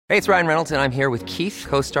Hey, it's Ryan Reynolds, and I'm here with Keith,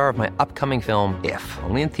 co-star of my upcoming film, If,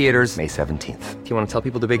 only in theaters May 17th. Do you want to tell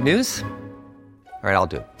people the big news? All right, I'll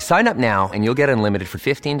do it. Sign up now and you'll get unlimited for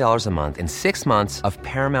 $15 a month and 6 months of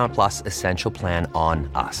Paramount Plus Essential Plan on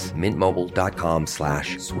us.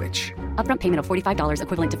 MintMobile.com/switch. Upfront payment of $45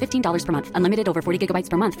 equivalent to $15 per month. Unlimited over 40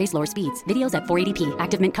 gigabytes per month. Face lower speeds. Videos at 480p.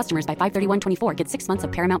 Active Mint customers by 531.24 get 6 months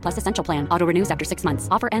of Paramount Plus Essential Plan. Auto renews after 6 months.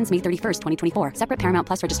 Offer ends May 31st, 2024. Separate Paramount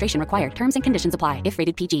Plus registration required. Terms and conditions apply if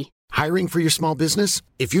rated PG. Hiring for your small business?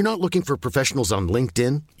 If you're not looking for professionals on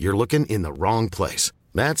LinkedIn, you're looking in the wrong place.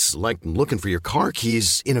 That's like looking for your car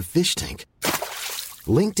keys in a fish tank.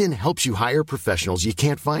 LinkedIn helps you hire professionals you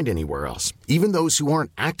can't find anywhere else, even those who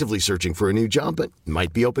aren't actively searching for a new job but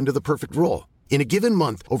might be open to the perfect role. In a given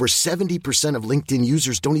month, over 70% of LinkedIn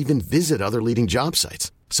users don't even visit other leading job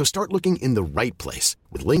sites. So start looking in the right place.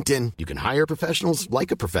 With LinkedIn, you can hire professionals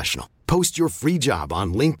like a professional. Post your free job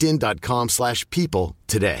on linkedin.com/people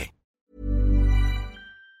today.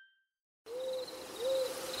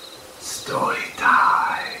 Story time.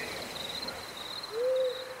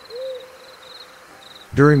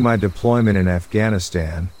 During my deployment in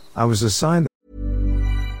Afghanistan, I was assigned.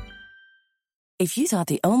 If you thought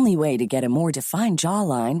the only way to get a more defined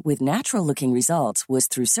jawline with natural-looking results was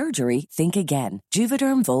through surgery, think again.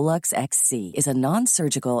 Juvederm Volux XC is a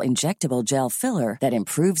non-surgical injectable gel filler that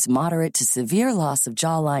improves moderate to severe loss of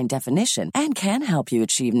jawline definition and can help you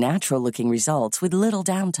achieve natural-looking results with little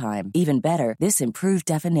downtime. Even better, this improved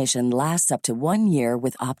definition lasts up to 1 year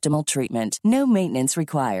with optimal treatment. No maintenance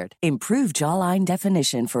required. Improve jawline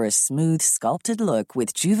definition for a smooth, sculpted look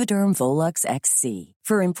with Juvederm Volux XC.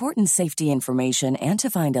 For important safety information and to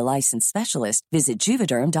find a licensed specialist, visit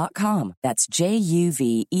Juvederm.com. That's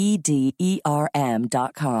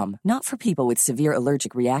JUVEDERM.com. Not for people with severe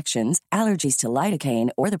allergic reactions, allergies to lidocaine,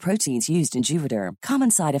 or the proteins used in Juvederm. Common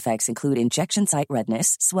side effects include injection site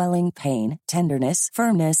redness, swelling, pain, tenderness,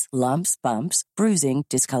 firmness, lumps, bumps, bruising,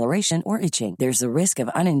 discoloration, or itching. There's a risk of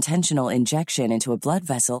unintentional injection into a blood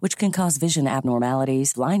vessel, which can cause vision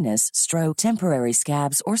abnormalities, blindness, stroke, temporary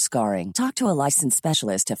scabs, or scarring. Talk to a licensed specialist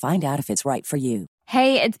to find out if it's right for you.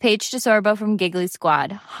 Hey, it's Paige DeSorbo from Giggly Squad.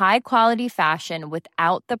 High quality fashion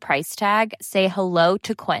without the price tag. Say hello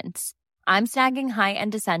to Quince. I'm snagging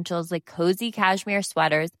high-end essentials like cozy cashmere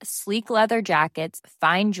sweaters, sleek leather jackets,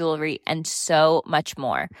 fine jewelry, and so much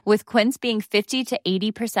more. With Quince being 50 to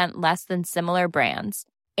 80% less than similar brands.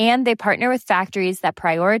 And they partner with factories that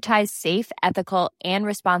prioritize safe, ethical, and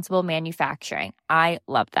responsible manufacturing. I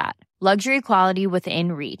love that. Luxury quality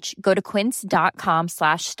within reach. Go to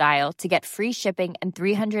quince.com/style to get free shipping and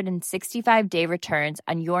 365-day returns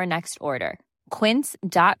on your next order.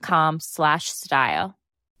 Quince.com/style.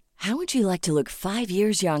 How would you like to look 5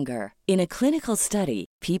 years younger? In a clinical study,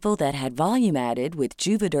 people that had volume added with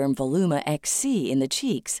Juvederm Voluma XC in the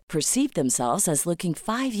cheeks perceived themselves as looking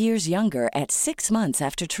 5 years younger at 6 months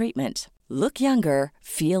after treatment. Look younger,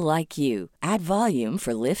 feel like you. Add volume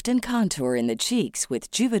for lift and contour in the cheeks with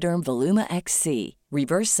Juvederm Voluma XC.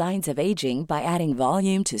 Reverse signs of aging by adding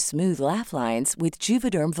volume to smooth laugh lines with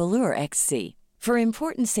Juvederm Volure XC. For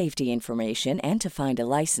important safety information and to find a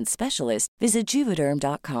licensed specialist, visit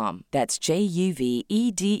Juvederm.com. That's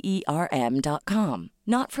JUVEDERM.com.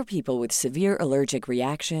 Not for people with severe allergic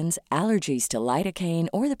reactions, allergies to lidocaine,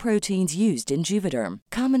 or the proteins used in Juvederm.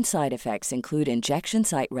 Common side effects include injection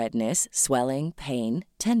site redness, swelling, pain,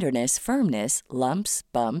 tenderness, firmness, lumps,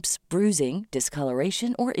 bumps, bruising,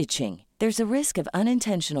 discoloration, or itching. There's a risk of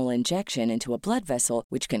unintentional injection into a blood vessel,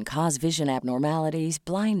 which can cause vision abnormalities,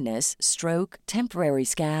 blindness, stroke, temporary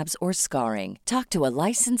scabs, or scarring. Talk to a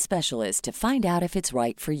licensed specialist to find out if it's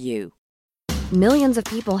right for you. Millions of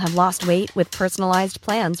people have lost weight with personalized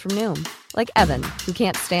plans from Noom. Like Evan, who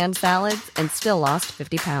can't stand salads and still lost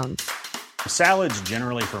 50 pounds. Salads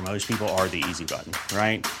generally for most people are the easy button,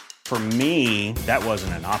 right? For me, that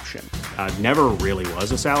wasn't an option. I never really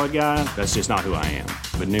was a salad guy. That's just not who I am.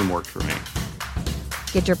 But Noom worked for me.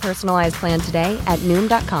 Get your personalized plan today at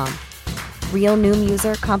Noom.com. Real Noom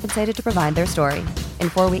user compensated to provide their story. In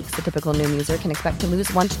 4 weeks, the typical Noom user can expect to lose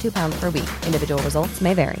 1 to 2 pounds per week. Individual results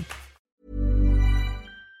may vary.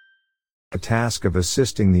 The task of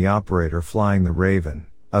assisting the operator flying the Raven,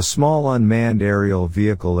 a small unmanned aerial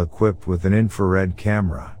vehicle equipped with an infrared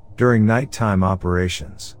camera, during nighttime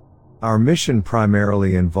operations. Our mission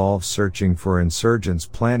primarily involves searching for insurgents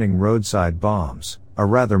planting roadside bombs, a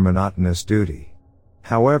rather monotonous duty.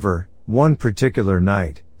 However, one particular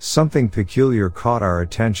night, something peculiar caught our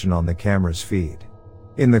attention on the camera's feed.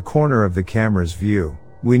 In the corner of the camera's view,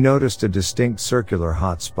 we noticed a distinct circular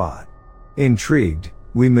hot spot. Intrigued,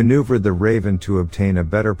 we maneuvered the Raven to obtain a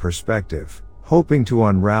better perspective, hoping to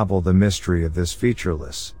unravel the mystery of this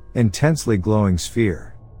featureless, intensely glowing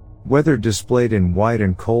sphere. Whether displayed in white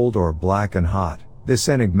and cold or black and hot, this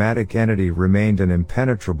enigmatic entity remained an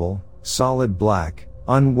impenetrable, solid black,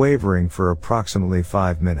 unwavering for approximately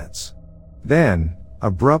 5 minutes. Then,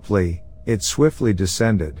 abruptly, it swiftly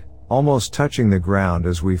descended, almost touching the ground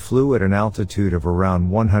as we flew at an altitude of around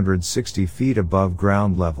 160 feet above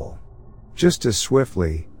ground level. Just as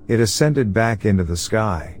swiftly, it ascended back into the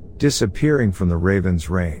sky, disappearing from the Raven's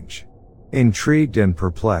range. Intrigued and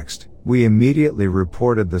perplexed, we immediately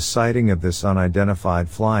reported the sighting of this unidentified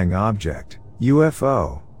flying object,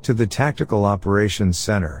 UFO, to the Tactical Operations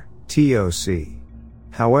Center, TOC.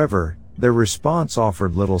 However, their response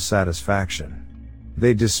offered little satisfaction.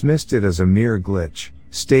 They dismissed it as a mere glitch,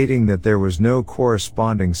 stating that there was no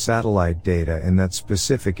corresponding satellite data in that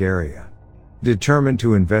specific area. Determined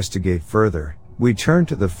to investigate further, we turned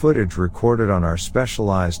to the footage recorded on our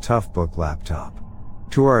specialized Toughbook laptop.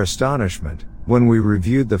 To our astonishment, when we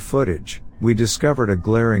reviewed the footage, we discovered a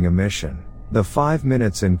glaring omission. The 5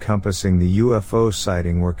 minutes encompassing the UFO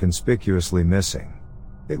sighting were conspicuously missing.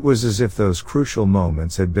 It was as if those crucial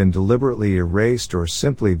moments had been deliberately erased or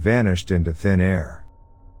simply vanished into thin air.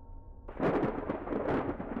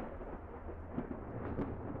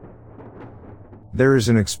 There is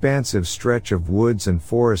an expansive stretch of woods and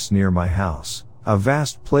forests near my house, a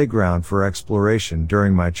vast playground for exploration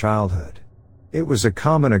during my childhood. It was a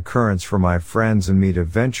common occurrence for my friends and me to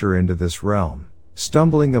venture into this realm,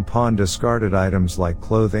 stumbling upon discarded items like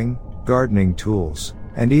clothing, gardening tools,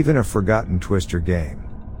 and even a forgotten Twister game.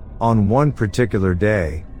 On one particular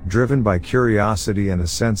day, driven by curiosity and a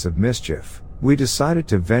sense of mischief, we decided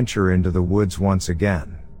to venture into the woods once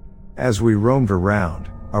again. As we roamed around,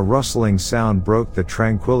 a rustling sound broke the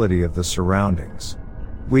tranquility of the surroundings.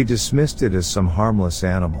 We dismissed it as some harmless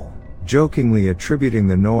animal, jokingly attributing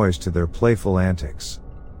the noise to their playful antics.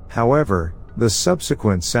 However, the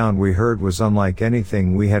subsequent sound we heard was unlike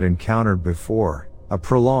anything we had encountered before, a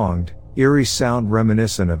prolonged, eerie sound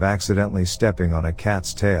reminiscent of accidentally stepping on a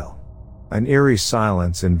cat's tail. An eerie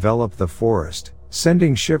silence enveloped the forest,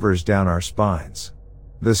 sending shivers down our spines.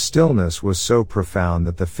 The stillness was so profound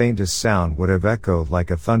that the faintest sound would have echoed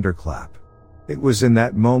like a thunderclap. It was in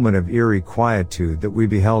that moment of eerie quietude that we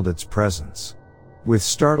beheld its presence. With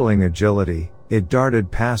startling agility, it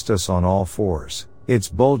darted past us on all fours, its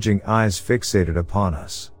bulging eyes fixated upon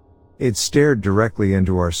us. It stared directly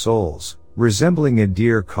into our souls, resembling a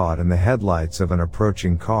deer caught in the headlights of an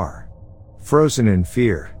approaching car. Frozen in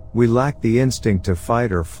fear, we lacked the instinct to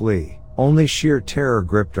fight or flee, only sheer terror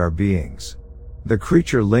gripped our beings. The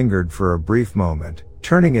creature lingered for a brief moment,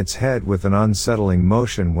 turning its head with an unsettling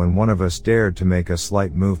motion when one of us dared to make a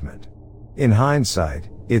slight movement. In hindsight,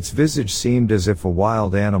 its visage seemed as if a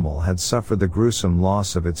wild animal had suffered the gruesome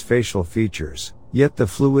loss of its facial features, yet the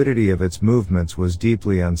fluidity of its movements was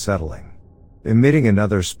deeply unsettling. Emitting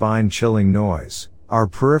another spine-chilling noise, our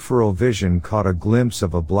peripheral vision caught a glimpse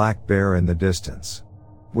of a black bear in the distance.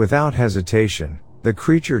 Without hesitation, the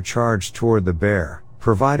creature charged toward the bear,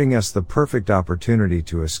 providing us the perfect opportunity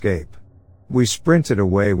to escape. We sprinted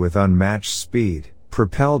away with unmatched speed,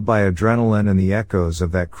 propelled by adrenaline and the echoes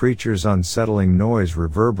of that creature's unsettling noise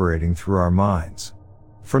reverberating through our minds.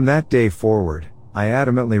 From that day forward, I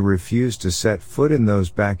adamantly refused to set foot in those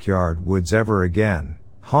backyard woods ever again,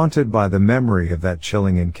 haunted by the memory of that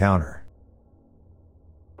chilling encounter.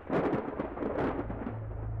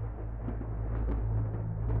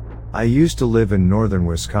 I used to live in northern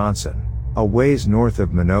Wisconsin, a ways north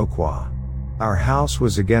of Minocqua. Our house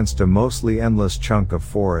was against a mostly endless chunk of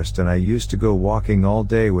forest and I used to go walking all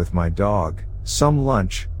day with my dog, some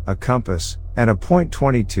lunch, a compass, and a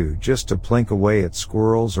 .22 just to plink away at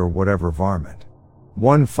squirrels or whatever varmint.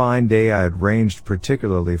 One fine day I had ranged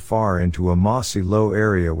particularly far into a mossy low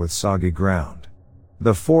area with soggy ground.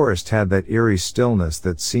 The forest had that eerie stillness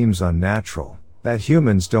that seems unnatural, that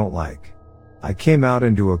humans don't like. I came out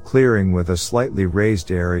into a clearing with a slightly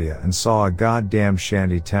raised area and saw a goddamn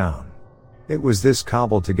shanty town. It was this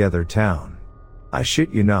cobbled together town. I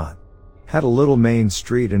shit you not. Had a little main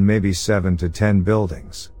street and maybe 7 to 10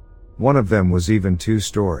 buildings. One of them was even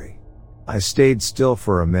 2-story. I stayed still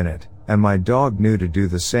for a minute, and my dog knew to do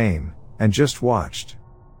the same, and just watched.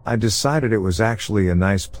 I decided it was actually a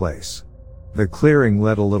nice place. The clearing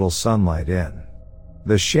let a little sunlight in.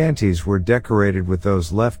 The shanties were decorated with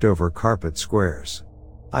those leftover carpet squares.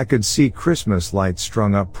 I could see Christmas lights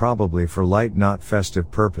strung up probably for light not festive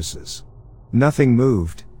purposes. Nothing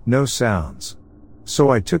moved, no sounds. So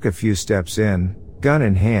I took a few steps in, gun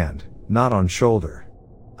in hand, not on shoulder.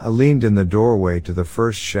 I leaned in the doorway to the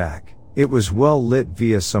first shack. It was well lit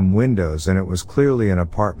via some windows and it was clearly an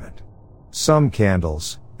apartment. Some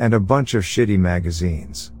candles, and a bunch of shitty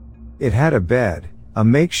magazines. It had a bed, a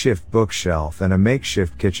makeshift bookshelf, and a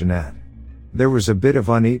makeshift kitchenette. There was a bit of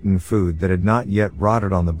uneaten food that had not yet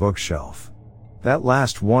rotted on the bookshelf. That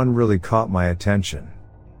last one really caught my attention.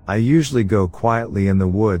 I usually go quietly in the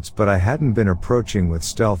woods, but I hadn't been approaching with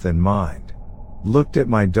stealth in mind. Looked at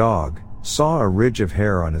my dog, saw a ridge of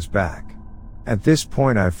hair on his back. At this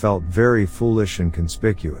point I felt very foolish and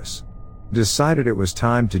conspicuous. Decided it was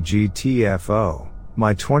time to GTFO.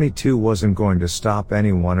 My .22 wasn't going to stop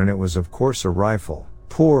anyone, and it was of course a rifle,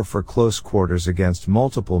 poor for close quarters against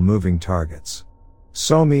multiple moving targets.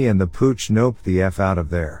 So me and the pooch noped the F out of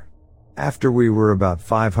there. After we were about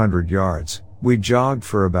 500 yards, we jogged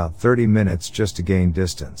for about 30 minutes just to gain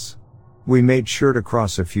distance. We made sure to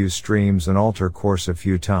cross a few streams and alter course a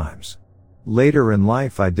few times. Later in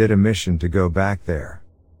life I did a mission to go back there.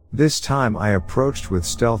 This time I approached with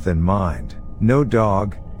stealth in mind, no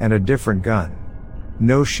dog, and a different gun.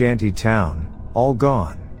 No shanty town, all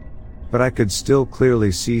gone. But I could still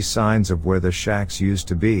clearly see signs of where the shacks used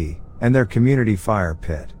to be, and their community fire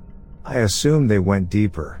pit. I assumed they went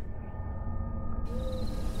deeper.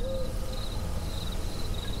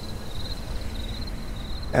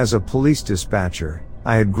 As a police dispatcher,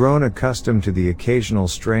 I had grown accustomed to the occasional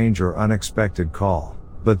strange or unexpected call,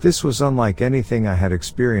 but this was unlike anything I had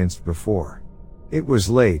experienced before. It was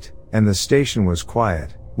late, and the station was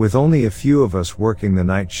quiet, with only a few of us working the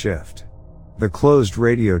night shift. The closed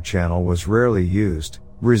radio channel was rarely used,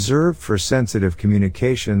 reserved for sensitive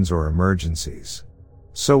communications or emergencies.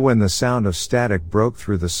 So when the sound of static broke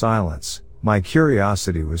through the silence, my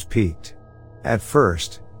curiosity was piqued. At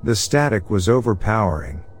first, the static was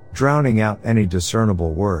overpowering, drowning out any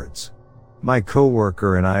discernible words. My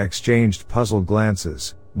coworker and I exchanged puzzled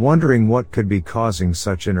glances, wondering what could be causing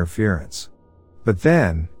such interference. But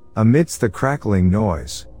then, amidst the crackling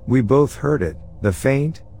noise, we both heard it, the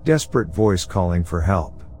faint, desperate voice calling for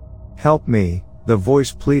help. "Help me," the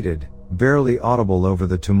voice pleaded, barely audible over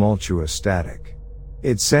the tumultuous static.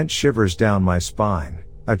 It sent shivers down my spine,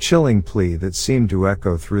 a chilling plea that seemed to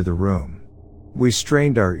echo through the room. We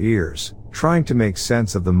strained our ears, trying to make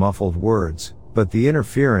sense of the muffled words, but the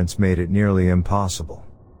interference made it nearly impossible.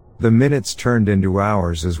 The minutes turned into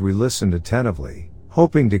hours as we listened attentively,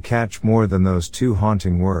 hoping to catch more than those two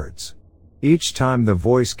haunting words. Each time the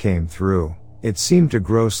voice came through, it seemed to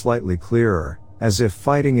grow slightly clearer, as if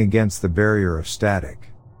fighting against the barrier of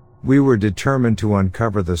static. We were determined to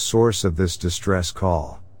uncover the source of this distress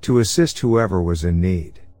call, to assist whoever was in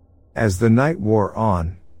need. As the night wore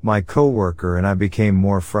on, my coworker and I became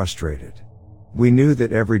more frustrated. We knew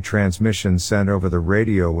that every transmission sent over the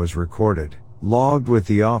radio was recorded, logged with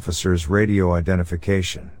the officer's radio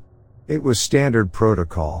identification. It was standard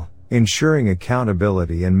protocol, ensuring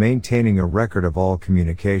accountability and maintaining a record of all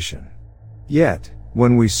communication. Yet,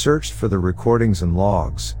 when we searched for the recordings and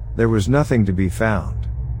logs, there was nothing to be found.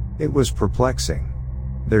 It was perplexing.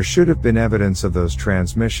 There should have been evidence of those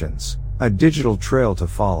transmissions, a digital trail to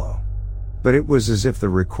follow. But it was as if the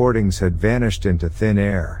recordings had vanished into thin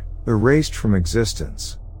air, erased from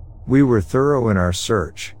existence. We were thorough in our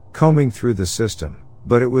search, combing through the system,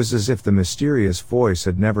 but it was as if the mysterious voice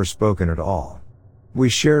had never spoken at all. We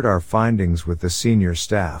shared our findings with the senior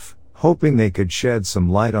staff, hoping they could shed some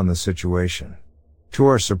light on the situation. To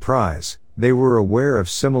our surprise, they were aware of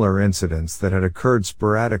similar incidents that had occurred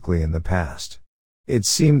sporadically in the past. It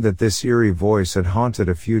seemed that this eerie voice had haunted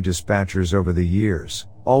a few dispatchers over the years,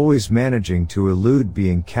 always managing to elude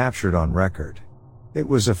being captured on record. It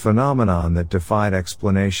was a phenomenon that defied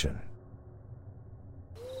explanation.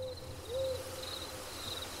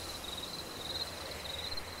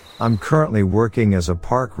 I'm currently working as a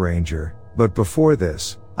park ranger, but before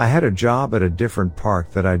this, I had a job at a different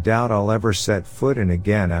park that I doubt I'll ever set foot in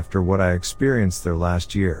again after what I experienced there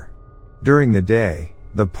last year. During the day,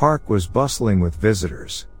 the park was bustling with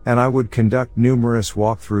visitors, and I would conduct numerous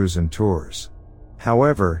walkthroughs and tours.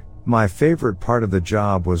 However, my favorite part of the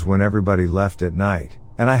job was when everybody left at night,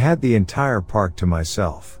 and I had the entire park to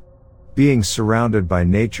myself. Being surrounded by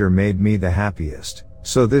nature made me the happiest,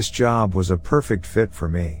 so this job was a perfect fit for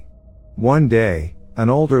me. One day, an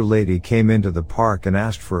older lady came into the park and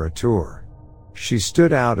asked for a tour. She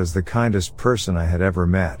stood out as the kindest person I had ever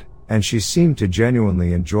met, and she seemed to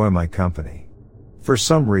genuinely enjoy my company. For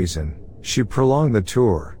some reason, she prolonged the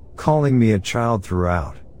tour, calling me a child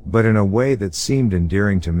throughout, but in a way that seemed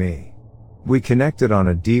endearing to me. We connected on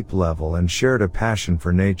a deep level and shared a passion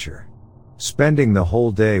for nature. Spending the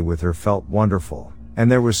whole day with her felt wonderful,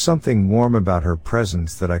 and there was something warm about her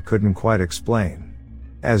presence that I couldn't quite explain.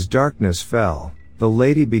 As darkness fell, the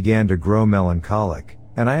lady began to grow melancholic,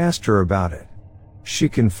 and I asked her about it. She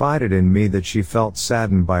confided in me that she felt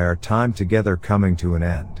saddened by our time together coming to an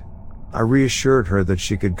end. I reassured her that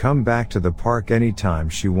she could come back to the park anytime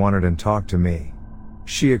she wanted and talk to me.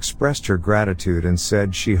 She expressed her gratitude and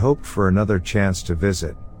said she hoped for another chance to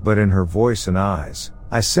visit, but in her voice and eyes,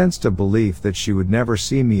 I sensed a belief that she would never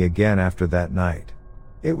see me again after that night.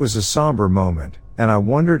 It was a somber moment, and I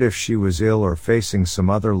wondered if she was ill or facing some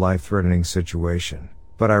other life-threatening situation,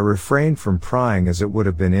 but I refrained from prying as it would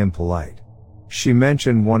have been impolite. She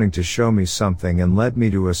mentioned wanting to show me something and led me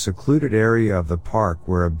to a secluded area of the park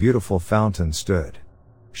where a beautiful fountain stood.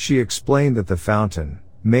 She explained that the fountain,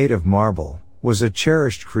 made of marble, was a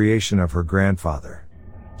cherished creation of her grandfather.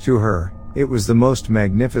 To her, it was the most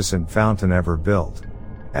magnificent fountain ever built.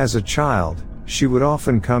 As a child, she would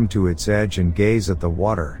often come to its edge and gaze at the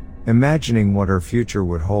water, imagining what her future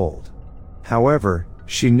would hold. However,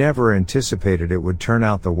 she never anticipated it would turn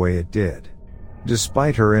out the way it did.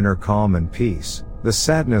 Despite her inner calm and peace, the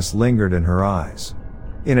sadness lingered in her eyes.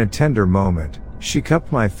 In a tender moment, she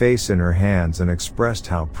cupped my face in her hands and expressed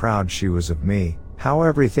how proud she was of me, how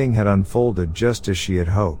everything had unfolded just as she had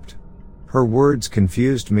hoped. Her words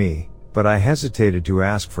confused me, but I hesitated to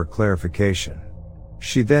ask for clarification.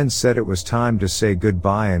 She then said it was time to say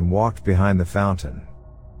goodbye and walked behind the fountain.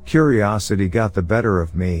 Curiosity got the better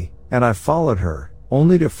of me, and I followed her,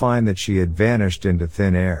 only to find that she had vanished into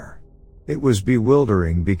thin air. It was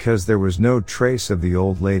bewildering because there was no trace of the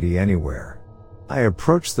old lady anywhere. I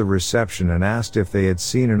approached the reception and asked if they had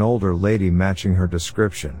seen an older lady matching her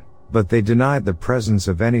description, but they denied the presence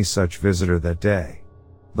of any such visitor that day.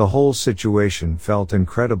 The whole situation felt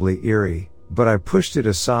incredibly eerie, but I pushed it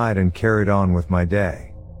aside and carried on with my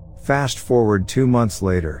day. Fast forward 2 months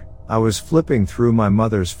later, I was flipping through my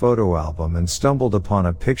mother's photo album and stumbled upon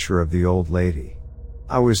a picture of the old lady.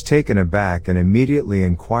 I was taken aback and immediately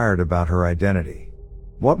inquired about her identity.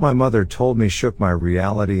 What my mother told me shook my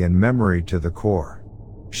reality and memory to the core.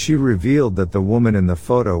 She revealed that the woman in the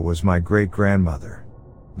photo was my great-grandmother.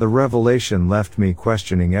 The revelation left me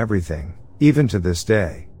questioning everything, even to this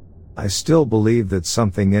day. I still believe that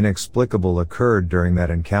something inexplicable occurred during that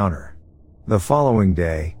encounter. The following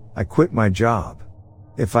day, I quit my job.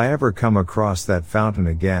 If I ever come across that fountain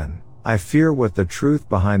again, I fear what the truth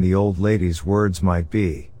behind the old lady's words might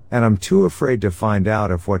be, and I'm too afraid to find out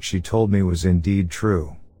if what she told me was indeed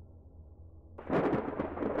true.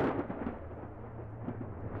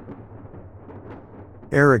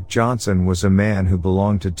 Eric Johnson was a man who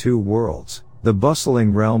belonged to two worlds, the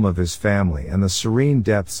bustling realm of his family and the serene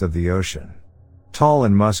depths of the ocean. Tall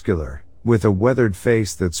and muscular, with a weathered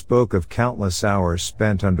face that spoke of countless hours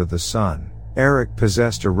spent under the sun, Eric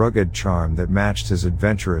possessed a rugged charm that matched his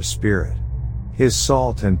adventurous spirit. His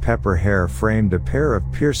salt and pepper hair framed a pair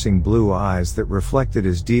of piercing blue eyes that reflected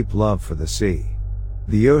his deep love for the sea.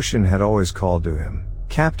 The ocean had always called to him,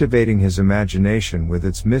 captivating his imagination with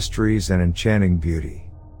its mysteries and enchanting beauty.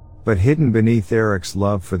 But hidden beneath Eric's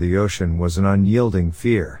love for the ocean was an unyielding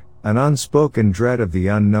fear, an unspoken dread of the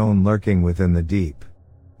unknown lurking within the deep.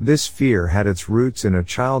 This fear had its roots in a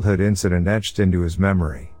childhood incident etched into his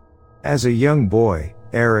memory. As a young boy,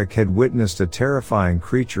 Eric had witnessed a terrifying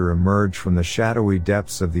creature emerge from the shadowy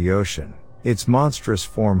depths of the ocean, its monstrous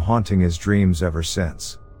form haunting his dreams ever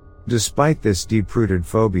since. Despite this deep-rooted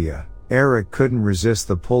phobia, Eric couldn't resist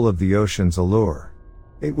the pull of the ocean's allure.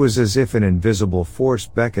 It was as if an invisible force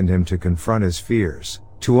beckoned him to confront his fears,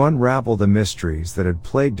 to unravel the mysteries that had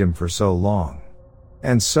plagued him for so long.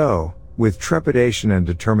 And so, with trepidation and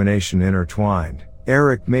determination intertwined,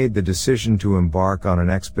 Eric made the decision to embark on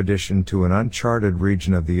an expedition to an uncharted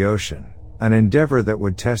region of the ocean, an endeavor that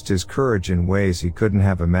would test his courage in ways he couldn't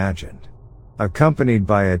have imagined. Accompanied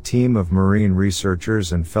by a team of marine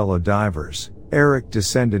researchers and fellow divers, Eric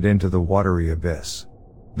descended into the watery abyss.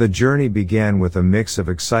 The journey began with a mix of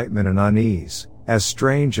excitement and unease, as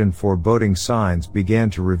strange and foreboding signs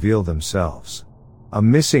began to reveal themselves. A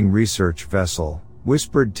missing research vessel,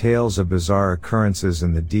 whispered tales of bizarre occurrences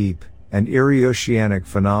in the deep, and eerie oceanic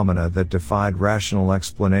phenomena that defied rational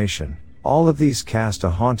explanation, all of these cast a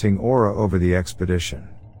haunting aura over the expedition.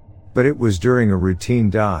 But it was during a routine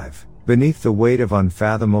dive, beneath the weight of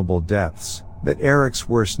unfathomable depths, that Eric's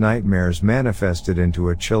worst nightmares manifested into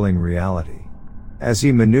a chilling reality. As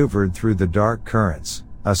he maneuvered through the dark currents,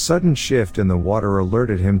 a sudden shift in the water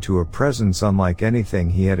alerted him to a presence unlike anything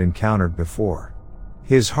he had encountered before.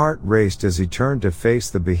 His heart raced as he turned to face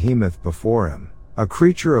the behemoth before him, a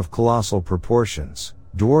creature of colossal proportions,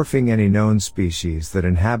 dwarfing any known species that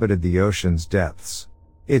inhabited the ocean's depths.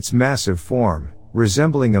 Its massive form,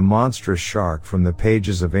 resembling a monstrous shark from the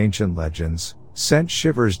pages of ancient legends, sent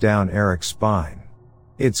shivers down Eric's spine.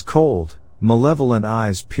 Its cold, malevolent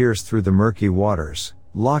eyes pierced through the murky waters,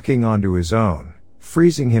 locking onto his own,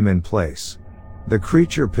 freezing him in place. The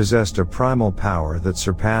creature possessed a primal power that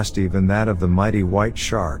surpassed even that of the mighty white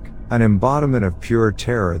shark, an embodiment of pure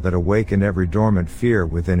terror that awakened every dormant fear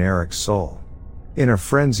within Eric's soul. In a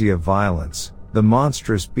frenzy of violence, the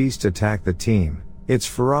monstrous beast attacked the team, its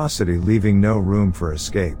ferocity leaving no room for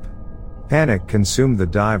escape. Panic consumed the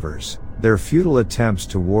divers, their futile attempts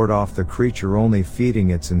to ward off the creature only feeding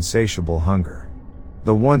its insatiable hunger.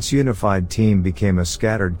 The once unified team became a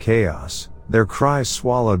scattered chaos, their cries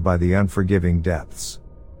swallowed by the unforgiving depths.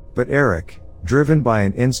 But Eric, driven by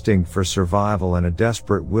an instinct for survival and a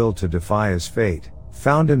desperate will to defy his fate,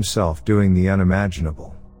 found himself doing the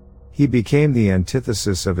unimaginable. He became the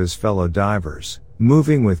antithesis of his fellow divers,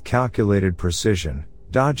 moving with calculated precision,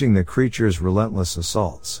 dodging the creature's relentless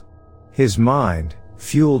assaults. His mind,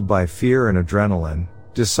 fueled by fear and adrenaline,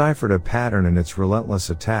 deciphered a pattern in its relentless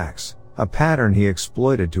attacks, a pattern he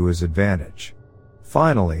exploited to his advantage.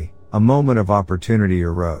 Finally, a moment of opportunity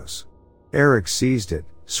arose. Eric seized it,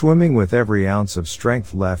 swimming with every ounce of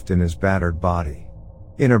strength left in his battered body.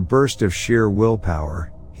 In a burst of sheer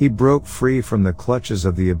willpower, he broke free from the clutches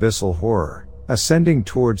of the abyssal horror, ascending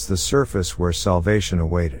towards the surface where salvation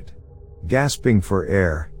awaited. Gasping for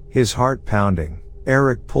air, his heart pounding,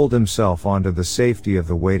 Eric pulled himself onto the safety of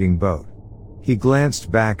the waiting boat. He glanced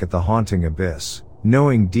back at the haunting abyss,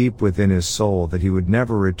 knowing deep within his soul that he would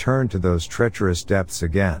never return to those treacherous depths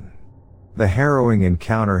again. The harrowing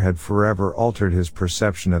encounter had forever altered his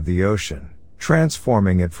perception of the ocean,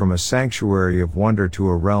 transforming it from a sanctuary of wonder to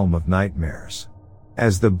a realm of nightmares.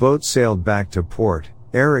 As the boat sailed back to port,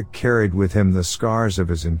 Eric carried with him the scars of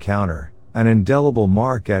his encounter, an indelible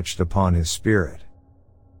mark etched upon his spirit.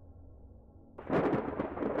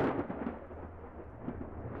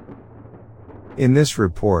 In this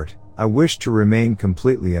report, I wish to remain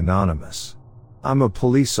completely anonymous. I'm a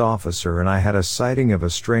police officer and I had a sighting of a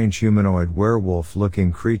strange humanoid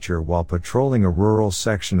werewolf-looking creature while patrolling a rural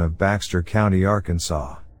section of Baxter County,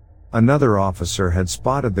 Arkansas. Another officer had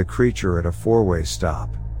spotted the creature at a four-way stop,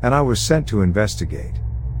 and I was sent to investigate.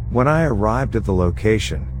 When I arrived at the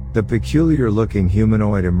location, the peculiar-looking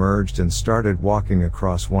humanoid emerged and started walking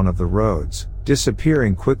across one of the roads,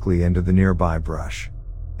 disappearing quickly into the nearby brush.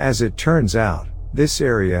 As it turns out, this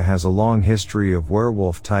area has a long history of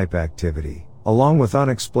werewolf-type activity, along with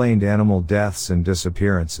unexplained animal deaths and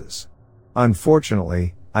disappearances.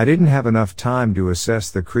 Unfortunately, I didn't have enough time to assess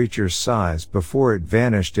the creature's size before it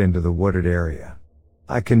vanished into the wooded area.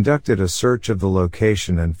 I conducted a search of the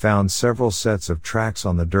location and found several sets of tracks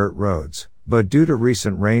on the dirt roads, but due to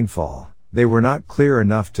recent rainfall, they were not clear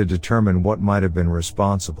enough to determine what might have been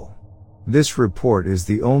responsible. This report is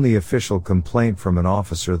the only official complaint from an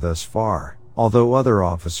officer thus far, although other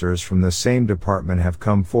officers from the same department have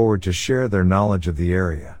come forward to share their knowledge of the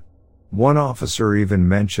area. One officer even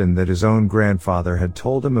mentioned that his own grandfather had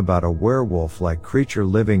told him about a werewolf-like creature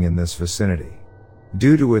living in this vicinity.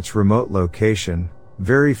 Due to its remote location,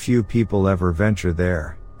 very few people ever venture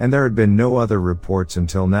there, and there had been no other reports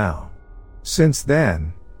until now. Since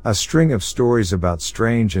then, a string of stories about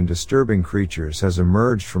strange and disturbing creatures has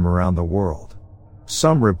emerged from around the world.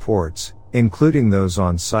 Some reports, including those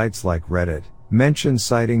on sites like Reddit, mention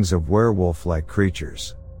sightings of werewolf-like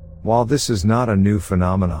creatures. While this is not a new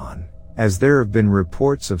phenomenon, as there have been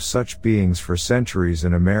reports of such beings for centuries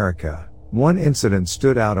in America, one incident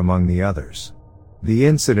stood out among the others. The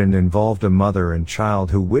incident involved a mother and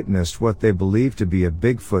child who witnessed what they believed to be a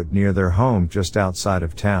Bigfoot near their home just outside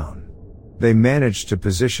of town. They managed to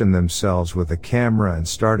position themselves with a camera and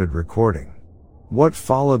started recording. What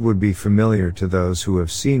followed would be familiar to those who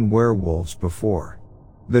have seen werewolves before.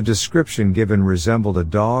 The description given resembled a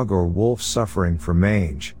dog or wolf suffering from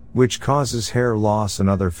mange, which causes hair loss and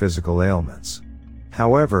other physical ailments.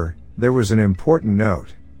 However, there was an important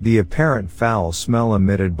note: the apparent foul smell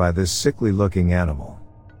emitted by this sickly-looking animal.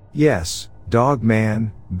 Yes, dog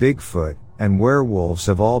man, Bigfoot, and werewolves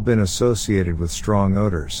have all been associated with strong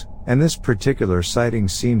odors, and this particular sighting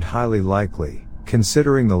seemed highly likely,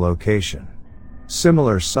 considering the location.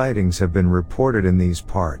 Similar sightings have been reported in these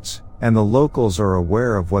parts, and the locals are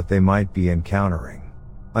aware of what they might be encountering.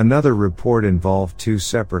 Another report involved two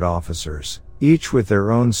separate officers, each with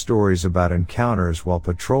their own stories about encounters while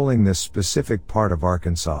patrolling this specific part of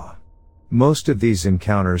Arkansas. Most of these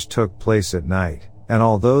encounters took place at night, and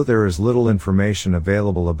although there is little information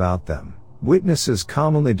available about them, witnesses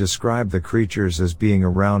commonly describe the creatures as being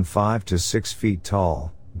around 5 to 6 feet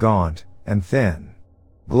tall, gaunt, and thin.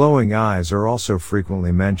 Glowing eyes are also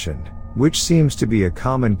frequently mentioned, which seems to be a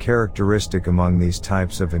common characteristic among these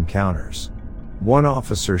types of encounters. One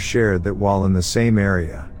officer shared that while in the same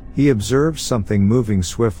area, he observed something moving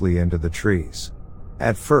swiftly into the trees.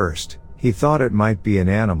 At first, he thought it might be an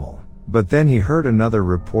animal, but then he heard another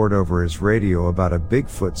report over his radio about a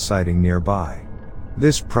Bigfoot sighting nearby.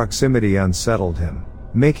 This proximity unsettled him,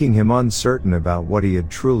 making him uncertain about what he had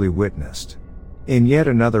truly witnessed. In yet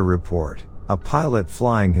another report, a pilot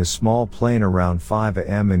flying his small plane around 5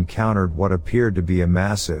 a.m. encountered what appeared to be a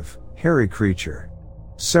massive, hairy creature.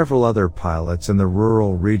 Several other pilots in the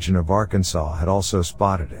rural region of Arkansas had also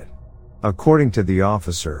spotted it. According to the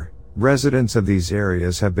officer, residents of these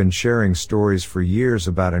areas have been sharing stories for years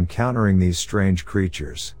about encountering these strange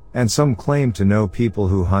creatures, and some claim to know people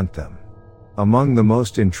who hunt them. Among the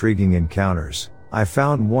most intriguing encounters, I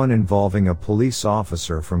found one involving a police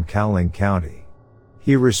officer from Cowling County.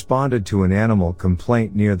 He responded to an animal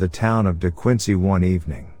complaint near the town of DeQuincy one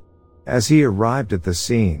evening. As he arrived at the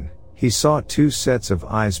scene, he saw 2 sets of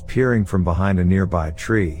eyes peering from behind a nearby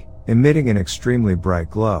tree, emitting an extremely bright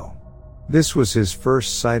glow. This was his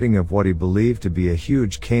first sighting of what he believed to be a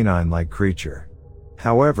huge canine-like creature.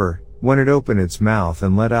 However, when it opened its mouth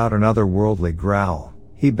and let out an otherworldly growl,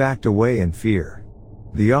 he backed away in fear.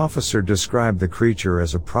 The officer described the creature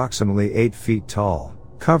as approximately 8 feet tall,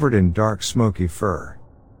 covered in dark smoky fur.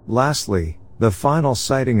 Lastly, the final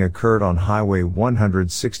sighting occurred on Highway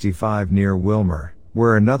 165 near Wilmer,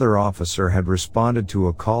 where another officer had responded to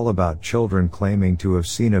a call about children claiming to have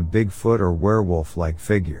seen a Bigfoot or werewolf-like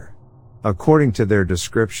figure. According to their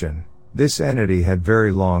description, this entity had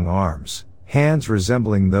very long arms, hands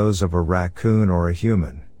resembling those of a raccoon or a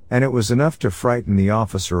human, and it was enough to frighten the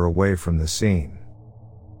officer away from the scene.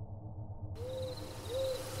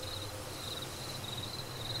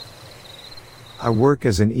 I work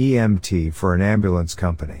as an EMT for an ambulance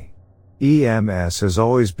company. EMS has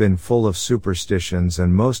always been full of superstitions,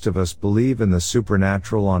 and most of us believe in the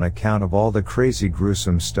supernatural on account of all the crazy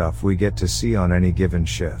gruesome stuff we get to see on any given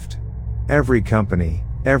shift. Every company,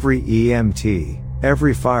 every EMT,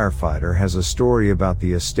 every firefighter has a story about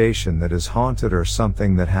the station that is haunted or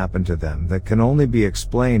something that happened to them that can only be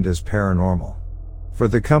explained as paranormal. For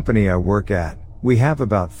the company I work at, we have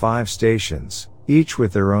about 5 stations, each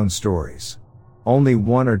with their own stories. Only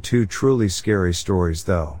 1 or 2 truly scary stories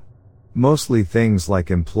though. Mostly things like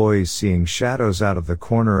employees seeing shadows out of the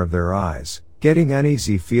corner of their eyes, getting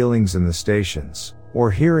uneasy feelings in the stations,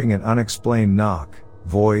 or hearing an unexplained knock,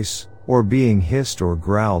 voice, or being hissed or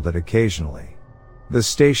growled at occasionally. The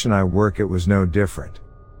station I work at was no different.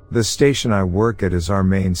 The station I work at is our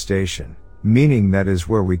main station, meaning that is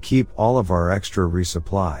where we keep all of our extra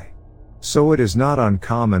resupply. So it is not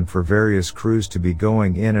uncommon for various crews to be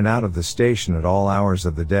going in and out of the station at all hours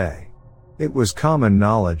of the day. It was common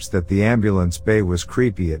knowledge that the ambulance bay was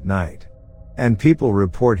creepy at night. And people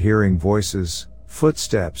report hearing voices,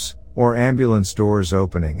 footsteps, or ambulance doors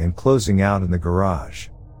opening and closing out in the garage.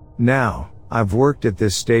 Now, I've worked at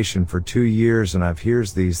this station for 2 years and I've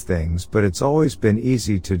hears these things, but it's always been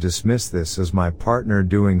easy to dismiss this as my partner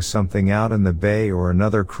doing something out in the bay or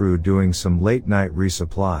another crew doing some late night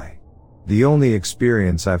resupply. The only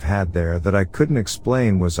experience I've had there that I couldn't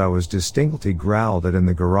explain was I was distinctly growled at in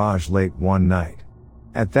the garage late one night.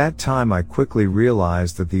 At that time I quickly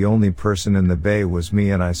realized that the only person in the bay was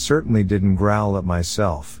me, and I certainly didn't growl at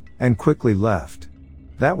myself, and quickly left.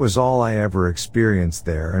 That was all I ever experienced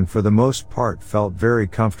there, and for the most part felt very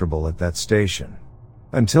comfortable at that station.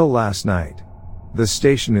 Until last night. The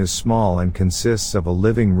station is small and consists of a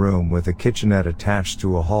living room with a kitchenette attached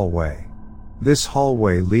to a hallway. This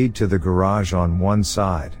hallway leads to the garage on one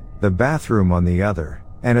side, the bathroom on the other,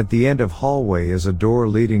 and at the end of hallway is a door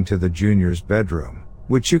leading to the junior's bedroom,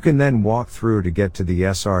 which you can then walk through to get to the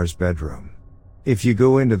SR's bedroom. If you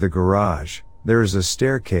go into the garage, there is a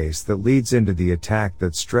staircase that leads into the attic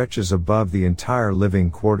that stretches above the entire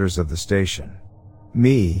living quarters of the station.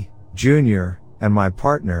 Me, Junior, and my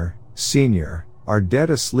partner, Senior, are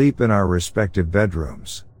dead asleep in our respective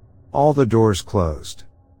bedrooms. All the doors closed.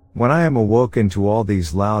 When I am awoken to all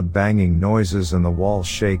these loud banging noises and the walls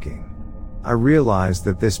shaking, I realize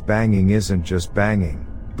that this banging isn't just banging,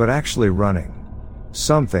 but actually running.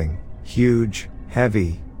 Something, huge,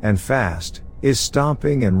 heavy, and fast, is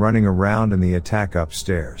stomping and running around in the attic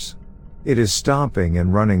upstairs. It is stomping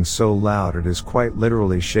and running so loud it is quite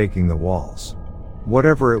literally shaking the walls.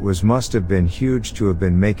 Whatever it was must have been huge to have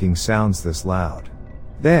been making sounds this loud.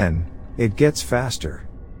 Then, it gets faster.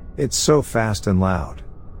 It's so fast and loud.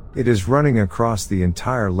 It is running across the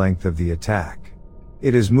entire length of the attic.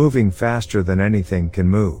 It is moving faster than anything can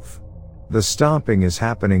move. The stomping is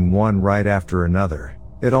happening one right after another.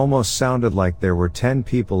 It almost sounded like there were 10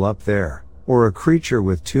 people up there, or a creature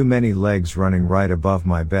with too many legs running right above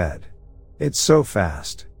my bed. It's so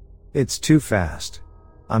fast. It's too fast.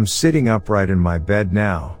 I'm sitting upright in my bed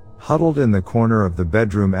now, huddled in the corner of the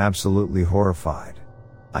bedroom, absolutely horrified.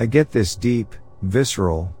 I get this deep,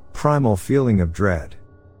 visceral, primal feeling of dread.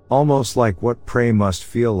 Almost like what prey must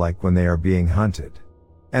feel like when they are being hunted.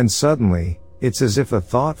 And suddenly, it's as if a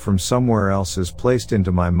thought from somewhere else is placed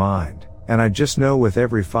into my mind, and I just know with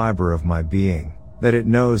every fiber of my being, that it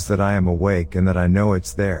knows that I am awake and that I know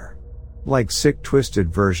it's there. Like sick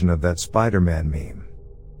twisted version of that Spider-Man meme.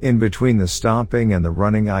 In between the stomping and the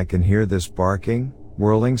running I can hear this barking,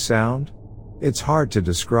 whirling sound. It's hard to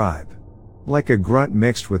describe. Like a grunt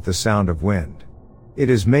mixed with the sound of wind. It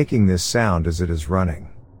is making this sound as it is running.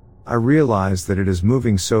 I realize that it is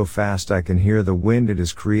moving so fast I can hear the wind it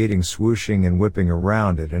is creating swooshing and whipping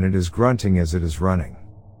around it, and it is grunting as it is running.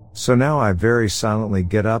 So now I very silently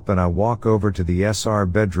get up and I walk over to the SR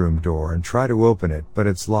bedroom door and try to open it, but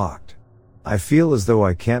it's locked. I feel as though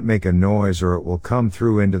I can't make a noise or it will come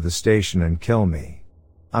through into the station and kill me.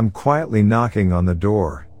 I'm quietly knocking on the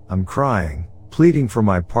door, I'm crying, pleading for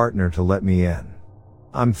my partner to let me in.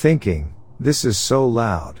 I'm thinking, this is so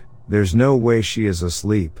loud, there's no way she is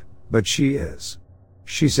asleep, but she is.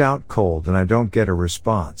 She's out cold and I don't get a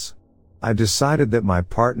response. I decided that my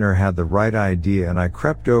partner had the right idea and I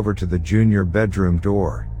crept over to the junior bedroom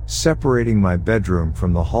door, separating my bedroom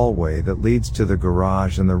from the hallway that leads to the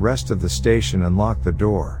garage and the rest of the station, and locked the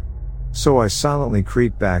door. So I silently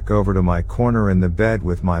creep back over to my corner in the bed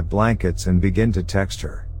with my blankets and begin to text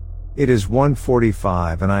her. It is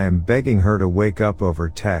 1:45 and I am begging her to wake up over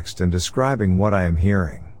text and describing what I am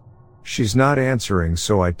hearing. She's not answering,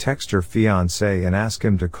 so I text her fiancé and ask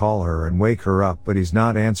him to call her and wake her up, but he's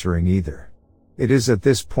not answering either. It is at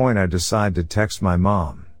this point I decide to text my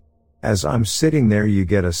mom. As I'm sitting there, you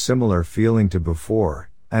get a similar feeling to before,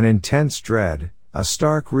 an intense dread, a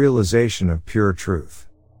stark realization of pure truth.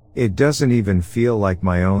 It doesn't even feel like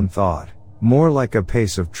my own thought, more like a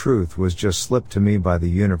pace of truth was just slipped to me by the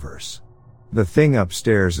universe. The thing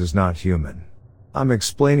upstairs is not human. I'm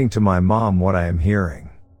explaining to my mom what I am hearing.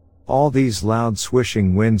 All these loud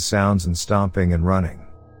swishing wind sounds and stomping and running.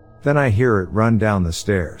 Then I hear it run down the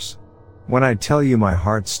stairs. When I tell you, my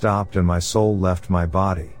heart stopped and my soul left my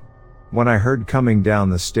body. When I heard coming down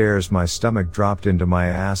the stairs, my stomach dropped into my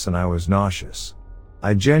ass and I was nauseous.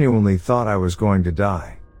 I genuinely thought I was going to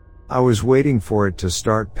die. I was waiting for it to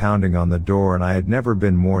start pounding on the door, and I had never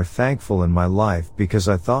been more thankful in my life because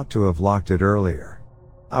I thought to have locked it earlier.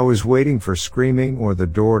 I was waiting for screaming or the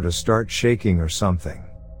door to start shaking or something.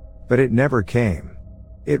 But it never came.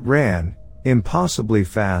 It ran, impossibly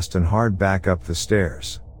fast and hard, back up the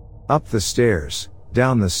stairs. Up the stairs,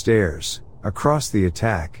 down the stairs, across the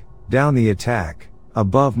attack, down the attack,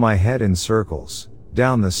 above my head in circles,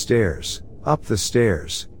 down the stairs, up the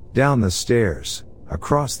stairs, down the stairs,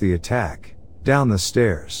 across the attack, down the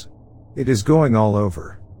stairs. It is going all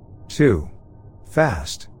over. Too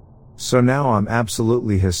fast. So now I'm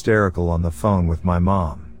absolutely hysterical on the phone with my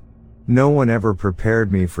mom. No one ever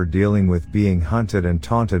prepared me for dealing with being hunted and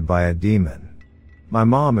taunted by a demon. My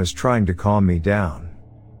mom is trying to calm me down.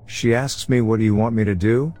 She asks me, what do you want me to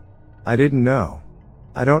do? I didn't know.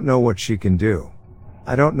 I don't know what she can do.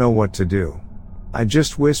 I don't know what to do. I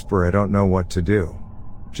just whisper, I don't know what to do.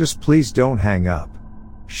 Just please don't hang up.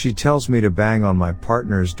 She tells me to bang on my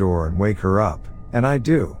partner's door and wake her up, and I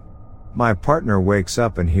do. My partner wakes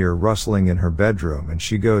up and hear rustling in her bedroom, and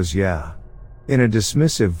she goes, yeah, in a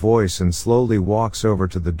dismissive voice, and slowly walks over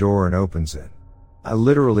to the door and opens it. I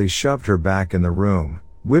literally shoved her back in the room,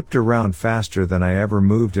 whipped around faster than I ever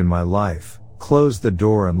moved in my life, closed the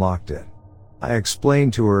door and locked it. I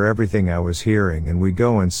explained to her everything I was hearing, and we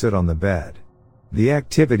go and sit on the bed. The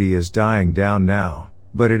activity is dying down now,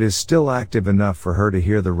 but it is still active enough for her to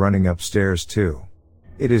hear the running upstairs too.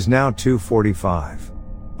 It is now 2:45.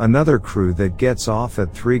 Another crew that gets off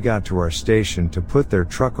at 3 got to our station to put their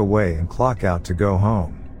truck away and clock out to go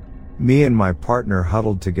home. Me and my partner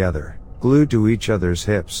huddled together, glued to each other's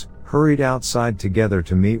hips, hurried outside together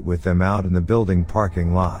to meet with them out in the building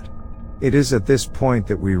parking lot. It is at this point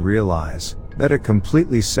that we realize that a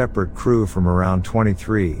completely separate crew from around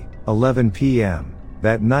 23:11 p.m.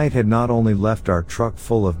 that night had not only left our truck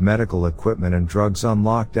full of medical equipment and drugs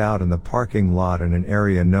unlocked out in the parking lot in an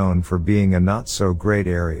area known for being a not so great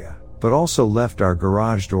area, but also left our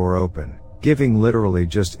garage door open, giving literally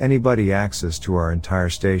just anybody access to our entire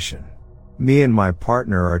station. Me and my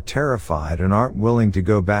partner are terrified and aren't willing to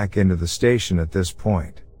go back into the station at this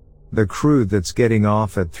point. The crew that's getting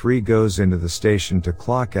off at 3 goes into the station to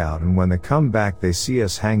clock out, and when they come back they see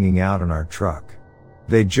us hanging out in our truck.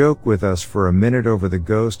 They joke with us for a minute over the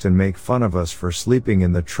ghost and make fun of us for sleeping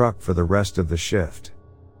in the truck for the rest of the shift.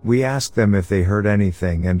 We ask them if they heard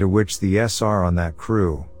anything, and to which the SR on that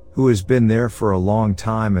crew, who has been there for a long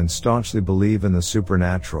time and staunchly believe in the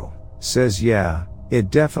supernatural, says yeah, It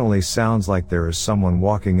definitely sounds like there is someone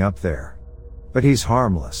walking up there. But he's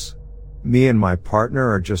harmless. Me and my partner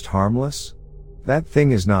are just harmless? That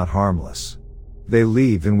thing is not harmless. They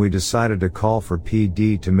leave and we decided to call for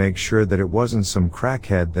PD to make sure that it wasn't some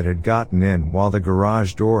crackhead that had gotten in while the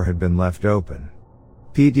garage door had been left open.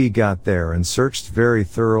 PD got there and searched very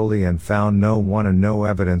thoroughly and found no one and no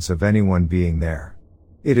evidence of anyone being there.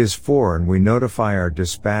 It is 4 and we notify our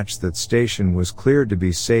dispatch that station was cleared to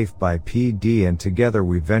be safe by PD and together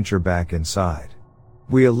we venture back inside.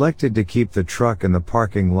 We elected to keep the truck in the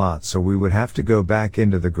parking lot so we would have to go back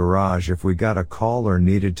into the garage if we got a call or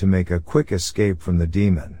needed to make a quick escape from the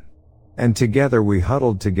demon. And together we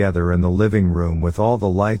huddled together in the living room with all the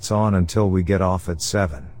lights on until we get off at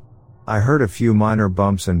 7. I heard a few minor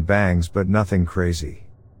bumps and bangs but nothing crazy.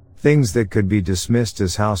 Things that could be dismissed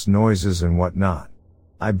as house noises and whatnot.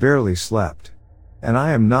 I barely slept. And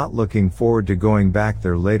I am not looking forward to going back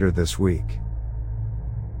there later this week.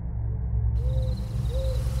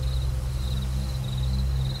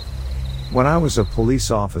 When I was a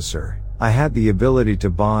police officer, I had the ability to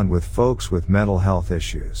bond with folks with mental health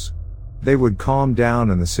issues. They would calm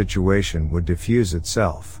down and the situation would diffuse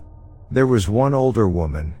itself. There was one older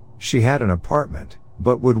woman, she had an apartment,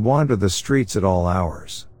 but would wander the streets at all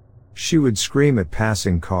hours. She would scream at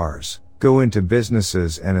passing cars, go into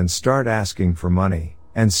businesses and start asking for money,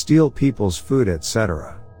 and steal people's food,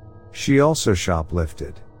 etc. She also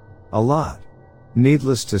shoplifted. A lot.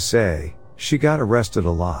 Needless to say, she got arrested a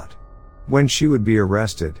lot. When she would be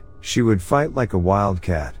arrested, she would fight like a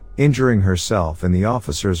wildcat, injuring herself and the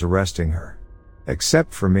officers arresting her.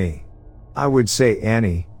 Except for me. I would say,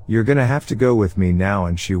 "Annie, you're gonna have to go with me now,"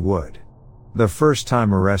 and she would. The first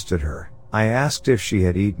time arrested her, I asked if she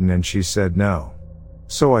had eaten and she said no.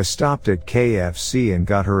 So I stopped at KFC and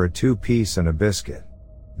got her a 2-piece and a biscuit.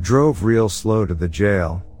 Drove real slow to the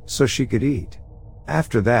jail, so she could eat.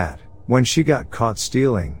 After that, when she got caught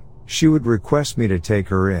stealing, she would request me to take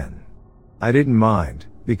her in. I didn't mind,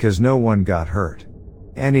 because no one got hurt.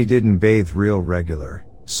 Annie didn't bathe real regular,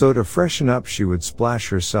 so to freshen up she would splash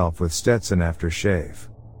herself with Stetson after shave.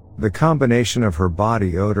 The combination of her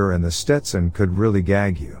body odor and the Stetson could really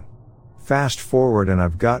gag you. Fast forward and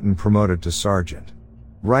I've gotten promoted to sergeant.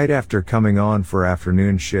 Right after coming on for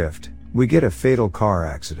afternoon shift, we get a fatal car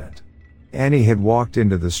accident. Annie had walked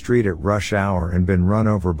into the street at rush hour and been run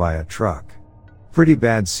over by a truck. Pretty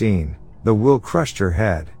bad scene, the wheel crushed her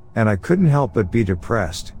head, and I couldn't help but be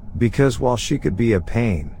depressed, because while she could be a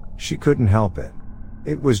pain, she couldn't help it.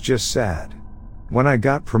 It was just sad. When I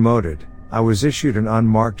got promoted, I was issued an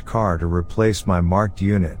unmarked car to replace my marked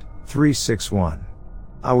unit, 361.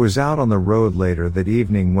 I was out on the road later that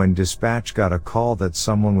evening when dispatch got a call that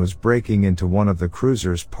someone was breaking into one of the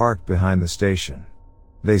cruisers parked behind the station.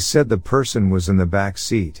 They said the person was in the back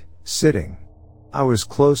seat, sitting. I was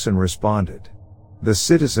close and responded. The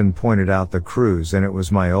citizen pointed out the cruise and it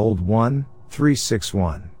was my old one,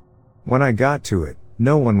 361. When I got to it,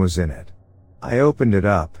 no one was in it. I opened it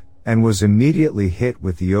up, and was immediately hit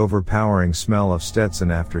with the overpowering smell of Stetson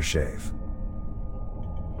aftershave.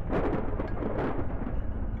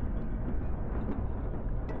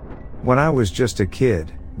 When I was just a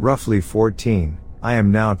kid, roughly 14, I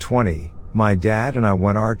am now 20, my dad and I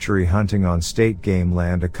went archery hunting on state game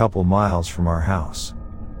land a couple miles from our house.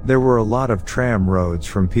 There were a lot of tram roads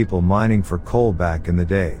from people mining for coal back in the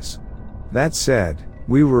days. That said,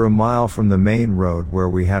 we were a mile from the main road where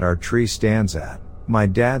we had our tree stands at. My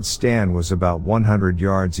dad's stand was about 100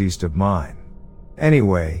 yards east of mine.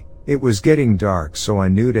 Anyway, it was getting dark, so I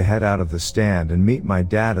knew to head out of the stand and meet my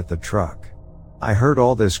dad at the truck. I heard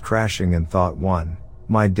all this crashing and thought, one,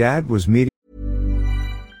 my dad was meeting.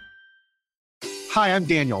 Hi, I'm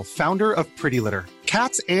Daniel, founder of Pretty Litter.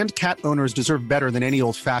 Cats and cat owners deserve better than any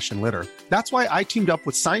old-fashioned litter. That's why I teamed up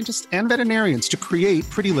with scientists and veterinarians to create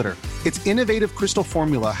Pretty Litter. Its innovative crystal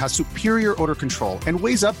formula has superior odor control and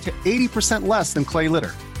weighs up to 80% less than clay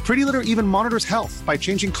litter. Pretty Litter even monitors health by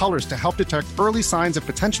changing colors to help detect early signs of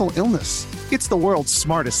potential illness. It's the world's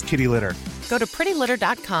smartest kitty litter. Go to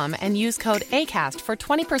prettylitter.com and use code ACAST for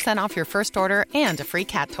 20% off your first order and a free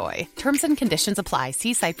cat toy. Terms and conditions apply.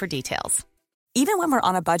 See site for details. Even when we're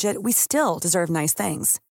on a budget, we still deserve nice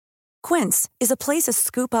things. Quince is a place to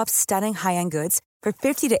scoop up stunning high-end goods for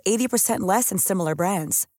 50 to 80% less than similar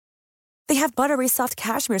brands. They have buttery soft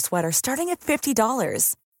cashmere sweaters starting at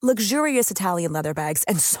 $50, luxurious Italian leather bags,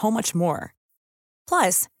 and so much more.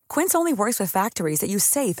 Plus, Quince only works with factories that use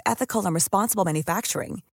safe, ethical, and responsible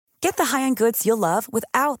manufacturing. Get the high-end goods you'll love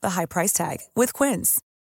without the high price tag with Quince.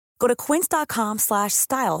 Go to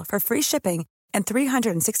quince.com/style for free shipping and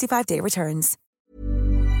 365-day returns.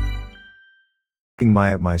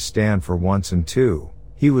 at my stand for once, and two,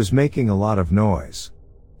 he was making a lot of noise.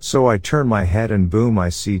 So I turn my head and boom, I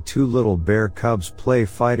see two little bear cubs play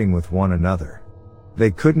fighting with one another.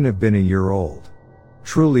 They couldn't have been a year old.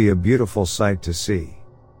 Truly a beautiful sight to see.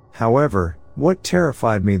 However, what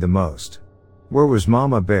terrified me the most? Where was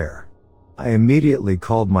Mama Bear? I immediately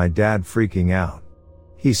called my dad, freaking out.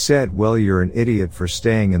 He said, "Well, you're an idiot for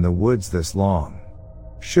staying in the woods this long.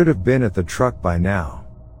 Should have been at the truck by now.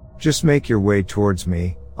 Just make your way towards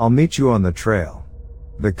me, I'll meet you on the trail."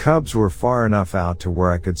 The cubs were far enough out to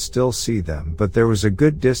where I could still see them, but there was a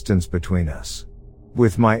good distance between us.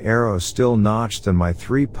 With my arrow still notched and my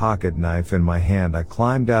 3-pocket knife in my hand, I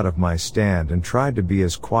climbed out of my stand and tried to be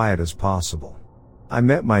as quiet as possible. I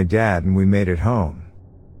met my dad and we made it home.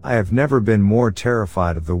 I have never been more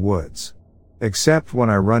terrified of the woods. Except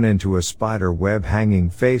when I run into a spider web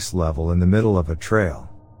hanging face level in the middle of a trail.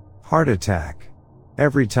 Heart attack.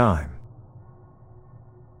 Every time.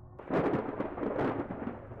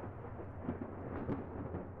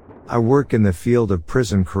 I work in the field of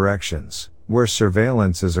prison corrections, where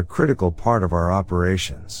surveillance is a critical part of our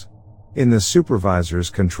operations. In the supervisor's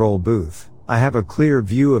control booth, I have a clear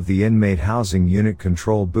view of the inmate housing unit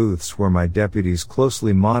control booths where my deputies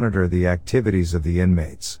closely monitor the activities of the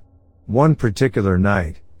inmates. One particular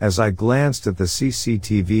night, as I glanced at the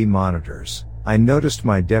CCTV monitors, I noticed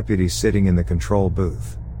my deputy sitting in the control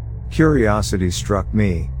booth. Curiosity struck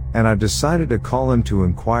me, and I decided to call him to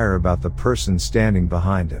inquire about the person standing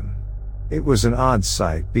behind him. It was an odd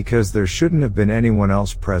sight because there shouldn't have been anyone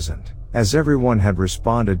else present, as everyone had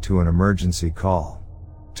responded to an emergency call.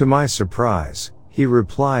 To my surprise, he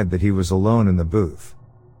replied that he was alone in the booth.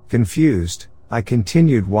 Confused, I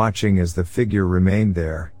continued watching as the figure remained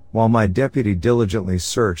there, while my deputy diligently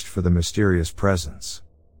searched for the mysterious presence.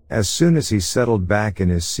 As soon as he settled back in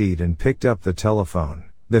his seat and picked up the telephone,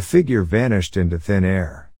 the figure vanished into thin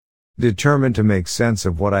air. Determined to make sense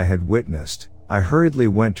of what I had witnessed, I hurriedly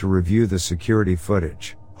went to review the security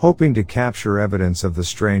footage, hoping to capture evidence of the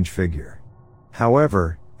strange figure.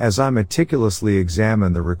 However, as I meticulously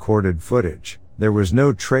examined the recorded footage, there was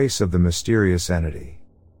no trace of the mysterious entity.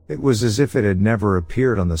 It was as if it had never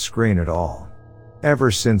appeared on the screen at all.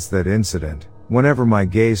 Ever since that incident, whenever my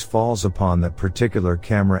gaze falls upon that particular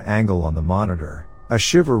camera angle on the monitor, a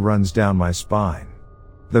shiver runs down my spine.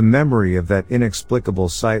 The memory of that inexplicable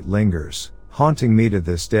sight lingers, haunting me to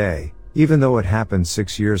this day, even though it happened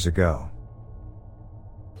 6 years ago.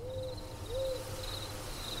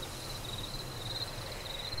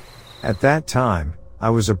 At that time, I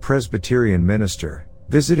was a Presbyterian minister,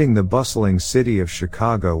 visiting the bustling city of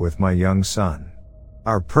Chicago with my young son.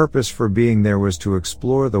 Our purpose for being there was to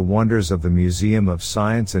explore the wonders of the Museum of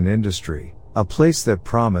Science and Industry, a place that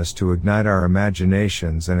promised to ignite our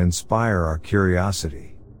imaginations and inspire our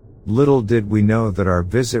curiosity. Little did we know that our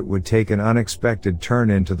visit would take an unexpected turn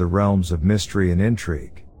into the realms of mystery and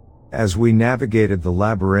intrigue. As we navigated the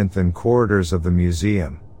labyrinthine corridors of the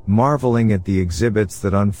museum, marveling at the exhibits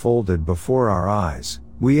that unfolded before our eyes,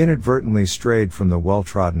 we inadvertently strayed from the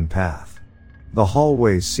well-trodden path. The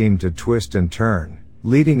hallways seemed to twist and turn,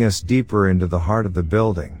 leading us deeper into the heart of the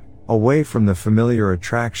building, away from the familiar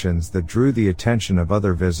attractions that drew the attention of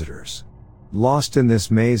other visitors. Lost in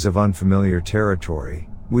this maze of unfamiliar territory,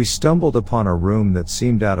 we stumbled upon a room that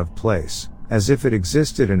seemed out of place, as if it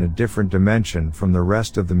existed in a different dimension from the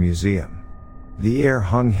rest of the museum. The air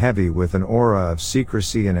hung heavy with an aura of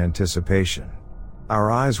secrecy and anticipation. Our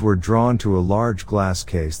eyes were drawn to a large glass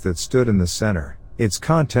case that stood in the center, its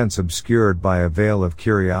contents obscured by a veil of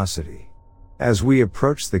curiosity. As we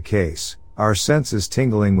approached the case, our senses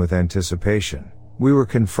tingling with anticipation, we were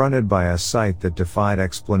confronted by a sight that defied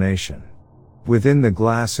explanation. Within the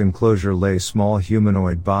glass enclosure lay small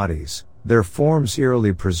humanoid bodies, their forms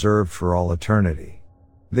eerily preserved for all eternity.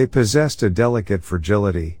 They possessed a delicate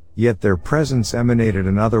fragility, yet their presence emanated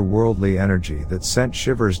an otherworldly energy that sent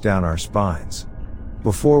shivers down our spines.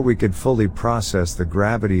 Before we could fully process the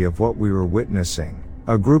gravity of what we were witnessing,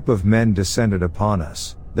 a group of men descended upon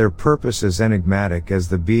us, their purpose as enigmatic as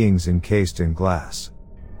the beings encased in glass.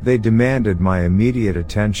 They demanded my immediate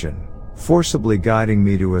attention, forcibly guiding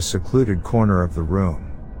me to a secluded corner of the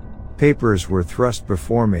room. Papers were thrust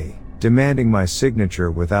before me, demanding my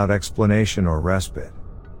signature without explanation or respite.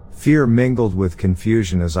 Fear mingled with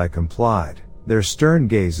confusion as I complied, their stern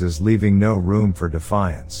gazes leaving no room for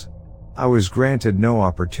defiance. I was granted no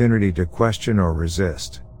opportunity to question or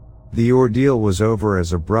resist. The ordeal was over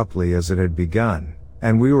as abruptly as it had begun,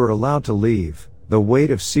 and we were allowed to leave, the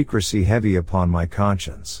weight of secrecy heavy upon my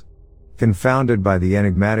conscience. Confounded by the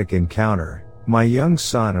enigmatic encounter, my young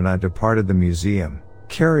son and I departed the museum,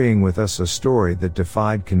 carrying with us a story that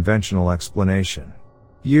defied conventional explanation.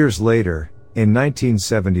 Years later, in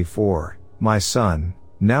 1974, my son,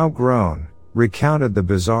 now grown, recounted the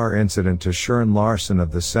bizarre incident to Sharon Larson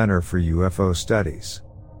of the Center for UFO Studies.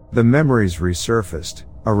 The memories resurfaced,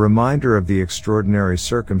 a reminder of the extraordinary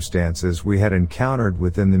circumstances we had encountered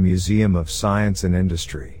within the Museum of Science and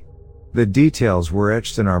Industry. The details were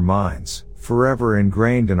etched in our minds, forever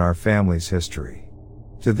ingrained in our family's history.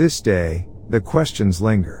 To this day, the questions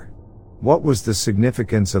linger. What was the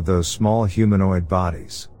significance of those small humanoid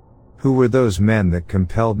bodies? Who were those men that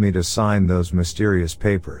compelled me to sign those mysterious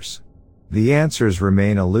papers? The answers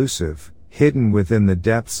remain elusive, hidden within the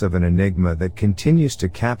depths of an enigma that continues to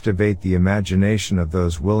captivate the imagination of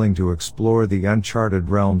those willing to explore the uncharted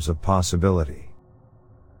realms of possibility.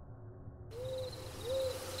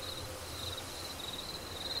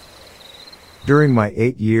 During my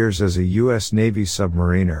 8 years as a U.S. Navy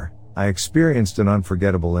submariner, I experienced an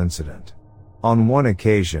unforgettable incident. On one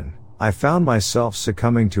occasion, I found myself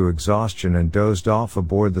succumbing to exhaustion and dozed off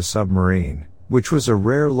aboard the submarine, which was a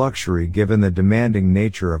rare luxury given the demanding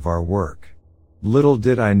nature of our work. Little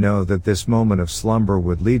did I know that this moment of slumber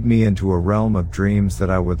would lead me into a realm of dreams that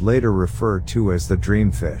I would later refer to as the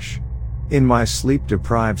dreamfish. In my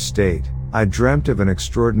sleep-deprived state, I dreamt of an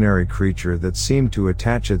extraordinary creature that seemed to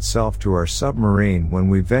attach itself to our submarine when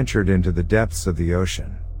we ventured into the depths of the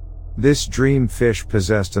ocean. This dreamfish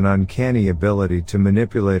possessed an uncanny ability to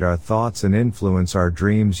manipulate our thoughts and influence our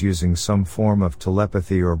dreams using some form of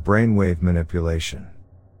telepathy or brainwave manipulation.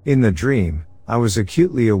 In the dream, I was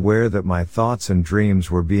acutely aware that my thoughts and dreams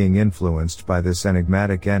were being influenced by this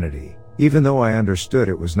enigmatic entity, even though I understood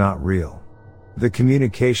it was not real. The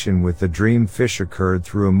communication with the dreamfish occurred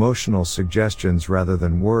through emotional suggestions rather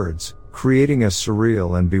than words, creating a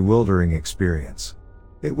surreal and bewildering experience.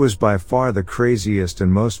 It was by far the craziest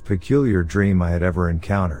and most peculiar dream I had ever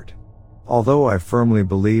encountered. Although I firmly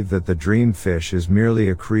believe that the dreamfish is merely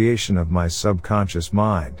a creation of my subconscious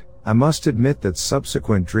mind, I must admit that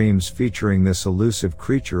subsequent dreams featuring this elusive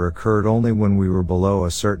creature occurred only when we were below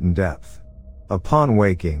a certain depth. Upon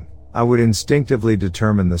waking, I would instinctively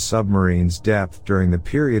determine the submarine's depth during the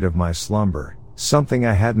period of my slumber, something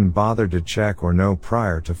I hadn't bothered to check or know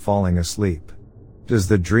prior to falling asleep. Does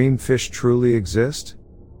the dreamfish truly exist?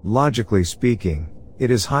 Logically speaking, it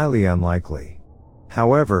is highly unlikely.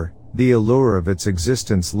 However, the allure of its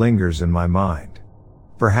existence lingers in my mind.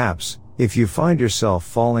 Perhaps, if you find yourself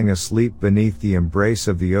falling asleep beneath the embrace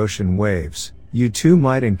of the ocean waves, you too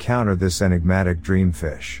might encounter this enigmatic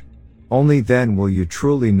dreamfish. Only then will you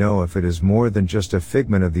truly know if it is more than just a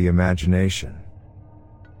figment of the imagination.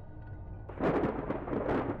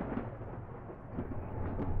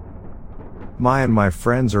 My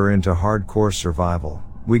friends are into hardcore survival.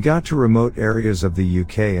 We got to remote areas of the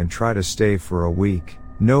UK and try to stay for a week.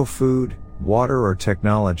 No food, water or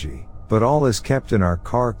technology, but all is kept in our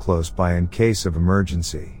car close by in case of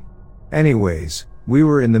emergency. Anyways, we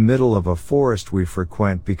were in the middle of a forest we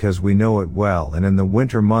frequent because we know it well, and in the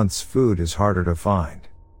winter months food is harder to find.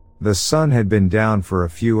 The sun had been down for a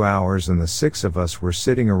few hours and the 6 of us were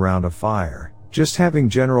sitting around a fire, just having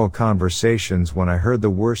general conversations when I heard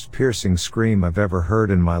the worst piercing scream I've ever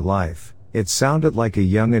heard in my life. It sounded like a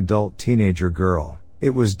young adult teenager girl.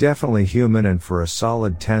 It was definitely human, and for a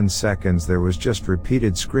solid 10 seconds there was just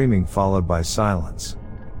repeated screaming followed by silence.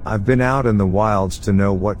 I've been out in the wilds to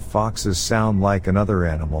know what foxes sound like and other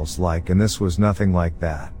animals like, and this was nothing like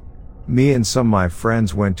that. Me and some of my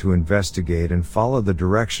friends went to investigate and follow the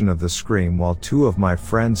direction of the scream while 2 of my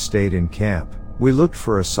friends stayed in camp. We looked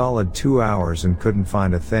for a solid 2 hours and couldn't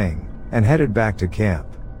find a thing, and headed back to camp.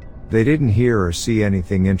 They didn't hear or see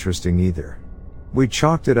anything interesting either. We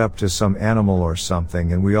chalked it up to some animal or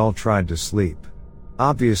something and we all tried to sleep.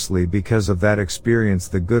 Obviously, because of that experience,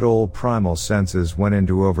 the good old primal senses went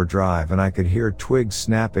into overdrive and I could hear twigs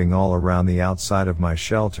snapping all around the outside of my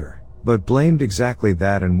shelter, but blamed exactly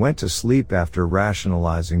that and went to sleep after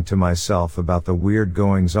rationalizing to myself about the weird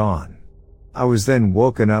goings on. I was then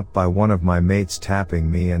woken up by one of my mates tapping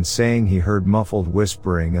me and saying he heard muffled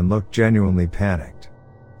whispering and looked genuinely panicked.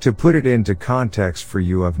 To put it into context for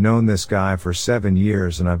you, I've known this guy for 7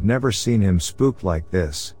 years and I've never seen him spooked like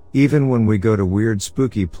this, even when we go to weird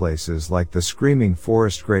spooky places like the Screaming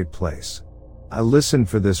Forest Great Place. I listened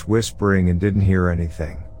for this whispering and didn't hear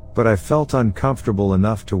anything, but I felt uncomfortable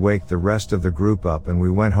enough to wake the rest of the group up and we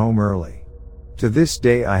went home early. To this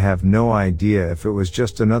day I have no idea if it was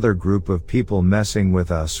just another group of people messing with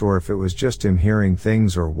us or if it was just him hearing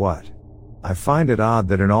things or what. I find it odd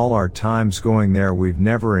that in all our times going there we've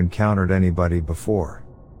never encountered anybody before.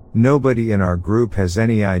 Nobody in our group has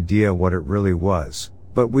any idea what it really was,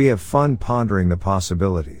 but we have fun pondering the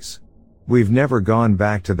possibilities. We've never gone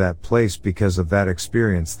back to that place because of that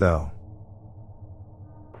experience though.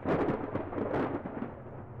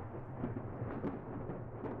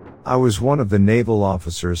 I was one of the naval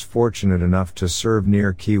officers fortunate enough to serve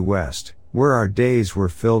near Key West, where our days were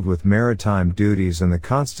filled with maritime duties and the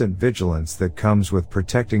constant vigilance that comes with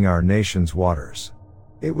protecting our nation's waters.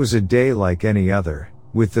 It was a day like any other,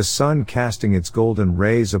 with the sun casting its golden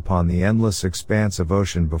rays upon the endless expanse of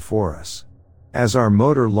ocean before us. As our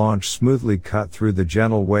motor launch smoothly cut through the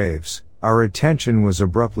gentle waves, our attention was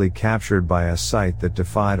abruptly captured by a sight that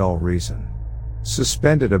defied all reason.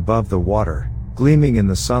 Suspended above the water, gleaming in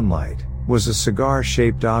the sunlight, was a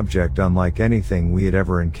cigar-shaped object unlike anything we had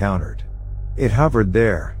ever encountered. It hovered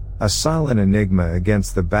there, a silent enigma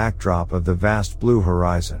against the backdrop of the vast blue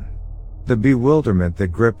horizon. The bewilderment that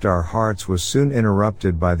gripped our hearts was soon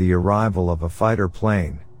interrupted by the arrival of a fighter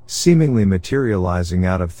plane, seemingly materializing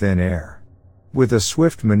out of thin air. With a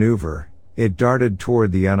swift maneuver, it darted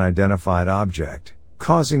toward the unidentified object,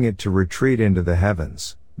 causing it to retreat into the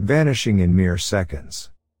heavens, vanishing in mere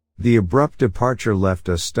seconds. The abrupt departure left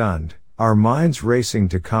us stunned, our minds racing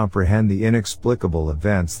to comprehend the inexplicable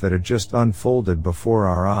events that had just unfolded before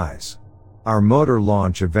our eyes. Our motor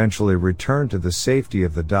launch eventually returned to the safety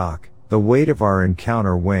of the dock, the weight of our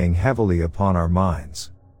encounter weighing heavily upon our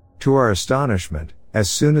minds. To our astonishment, as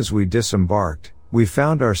soon as we disembarked, we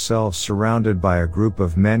found ourselves surrounded by a group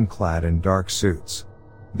of men clad in dark suits.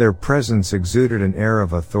 Their presence exuded an air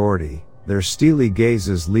of authority, their steely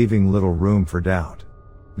gazes leaving little room for doubt.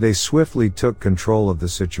 They swiftly took control of the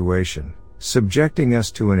situation, subjecting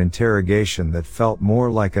us to an interrogation that felt more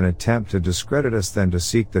like an attempt to discredit us than to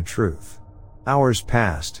seek the truth. Hours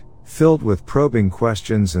passed, filled with probing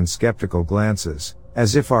questions and skeptical glances,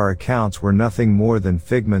 as if our accounts were nothing more than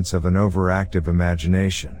figments of an overactive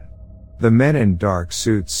imagination. The men in dark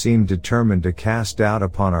suits seemed determined to cast doubt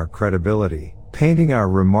upon our credibility, painting our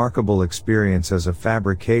remarkable experience as a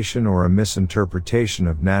fabrication or a misinterpretation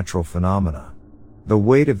of natural phenomena. The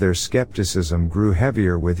weight of their skepticism grew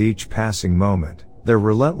heavier with each passing moment, their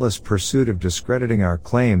relentless pursuit of discrediting our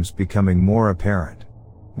claims becoming more apparent.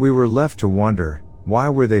 We were left to wonder, why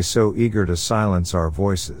were they so eager to silence our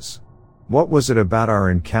voices? What was it about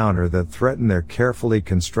our encounter that threatened their carefully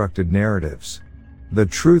constructed narratives? The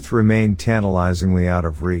truth remained tantalizingly out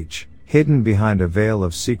of reach, hidden behind a veil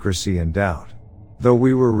of secrecy and doubt. Though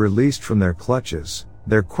we were released from their clutches,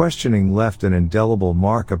 their questioning left an indelible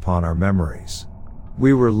mark upon our memories.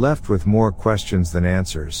 We were left with more questions than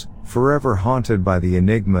answers, forever haunted by the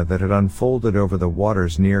enigma that had unfolded over the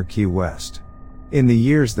waters near Key West. In the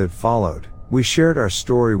years that followed, we shared our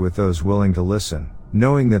story with those willing to listen,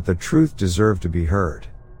 knowing that the truth deserved to be heard.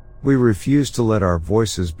 We refused to let our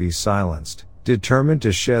voices be silenced, determined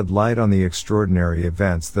to shed light on the extraordinary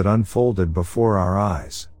events that unfolded before our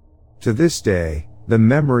eyes. To this day, the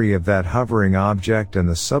memory of that hovering object and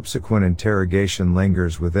the subsequent interrogation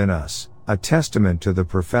lingers within us, a testament to the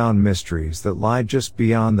profound mysteries that lie just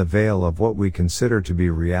beyond the veil of what we consider to be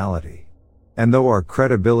reality. And though our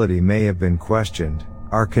credibility may have been questioned,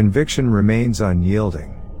 our conviction remains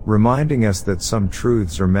unyielding, reminding us that some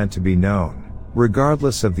truths are meant to be known,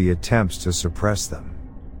 regardless of the attempts to suppress them.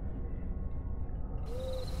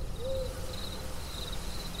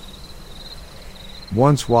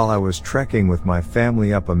 Once while I was trekking with my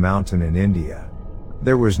family up a mountain in India.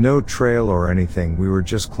 There was no trail or anything, we were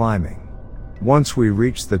just climbing. Once we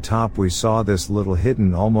reached the top we saw this little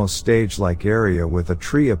hidden almost stage-like area with a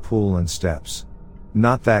tree, a pool and steps.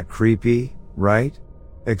 Not that creepy, right?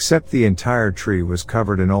 Except the entire tree was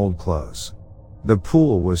covered in old clothes. The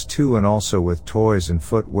pool was too, and also with toys and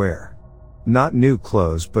footwear. Not new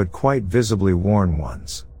clothes but quite visibly worn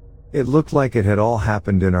ones. It looked like it had all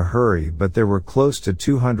happened in a hurry, but there were close to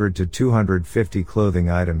 200 to 250 clothing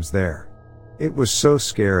items there. It was so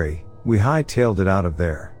scary, we hightailed it out of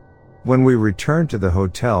there. When we returned to the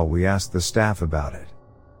hotel we asked the staff about it.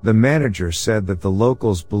 The manager said that the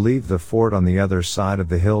locals believe the fort on the other side of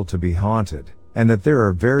the hill to be haunted, and that there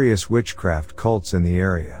are various witchcraft cults in the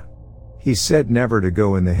area. He said never to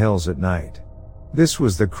go in the hills at night. This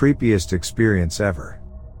was the creepiest experience ever.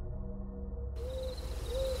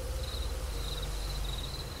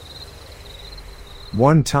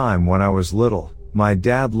 One time when I was little, my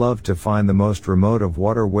dad loved to find the most remote of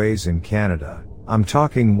waterways in Canada. I'm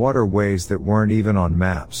talking waterways that weren't even on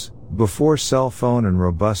maps, before cell phone and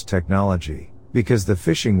robust technology, because the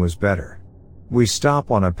fishing was better. We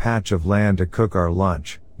stop on a patch of land to cook our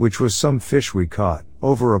lunch, which was some fish we caught,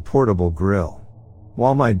 over a portable grill.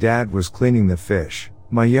 While my dad was cleaning the fish,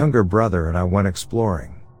 my younger brother and I went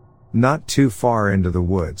exploring. Not too far into the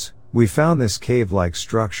woods, We found this cave-like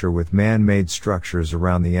structure with man-made structures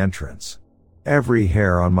around the entrance. Every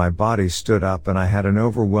hair on my body stood up and I had an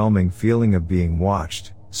overwhelming feeling of being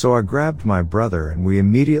watched, so I grabbed my brother and we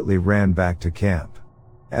immediately ran back to camp.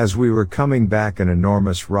 As we were coming back, an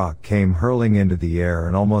enormous rock came hurling into the air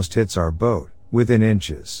and almost hits our boat, within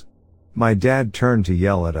inches. My dad turned to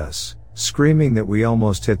yell at us, screaming that we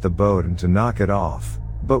almost hit the boat and to knock it off,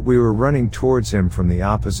 but we were running towards him from the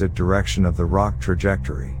opposite direction of the rock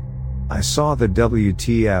trajectory. I saw the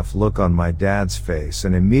WTF look on my dad's face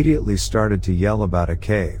and immediately started to yell about a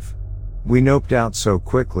cave. We noped out so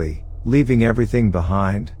quickly, leaving everything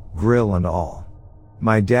behind, grill and all.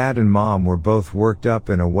 My dad and mom were both worked up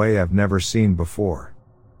in a way I've never seen before.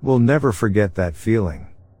 We'll never forget that feeling.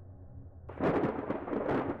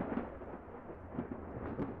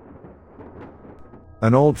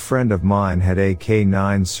 An old friend of mine had a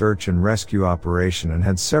K9 search and rescue operation and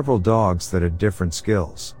had several dogs that had different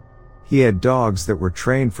skills. He had dogs that were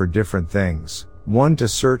trained for different things, one to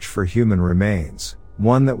search for human remains,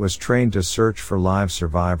 one that was trained to search for live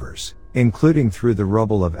survivors, including through the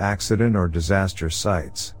rubble of accident or disaster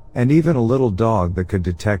sites, and even a little dog that could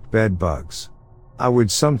detect bed bugs. I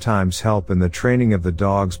would sometimes help in the training of the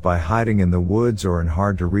dogs by hiding in the woods or in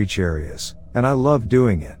hard-to-reach areas, and I love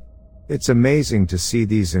doing it. It's amazing to see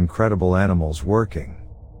these incredible animals working.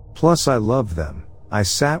 Plus I love them. I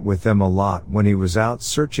sat with them a lot when he was out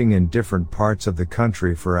searching in different parts of the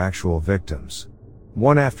country for actual victims.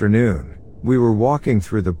 One afternoon, we were walking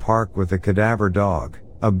through the park with a cadaver dog,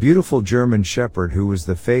 a beautiful German Shepherd who was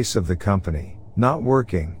the face of the company, not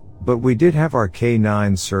working, but we did have our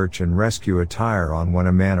K9 search and rescue attire on when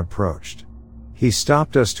a man approached. He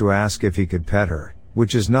stopped us to ask if he could pet her,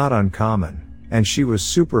 which is not uncommon, and she was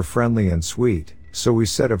super friendly and sweet, so we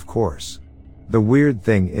said of course. The weird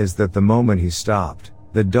thing is that the moment he stopped,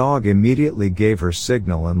 the dog immediately gave her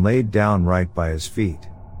signal and laid down right by his feet.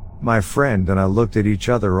 My friend and I looked at each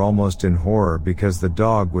other almost in horror because the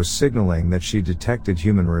dog was signaling that she detected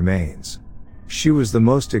human remains. She was the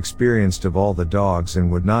most experienced of all the dogs and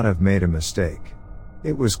would not have made a mistake.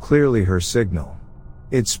 It was clearly her signal.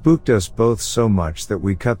 It spooked us both so much that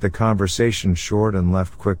we cut the conversation short and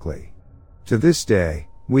left quickly. To this day,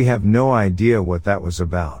 we have no idea what that was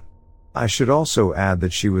about. I should also add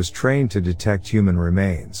that she was trained to detect human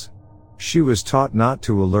remains. She was taught not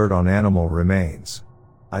to alert on animal remains.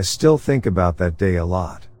 I still think about that day a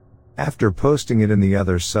lot. After posting it in the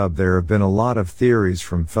other sub, there have been a lot of theories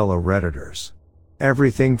from fellow Redditors.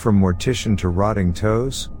 Everything from mortician to rotting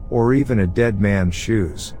toes, or even a dead man's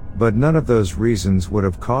shoes, but none of those reasons would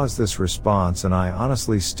have caused this response, and I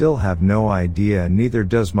honestly still have no idea, and neither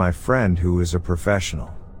does my friend who is a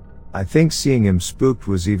professional. I think seeing him spooked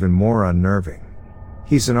was even more unnerving.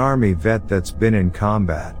 He's an army vet that's been in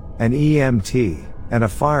combat, an EMT, and a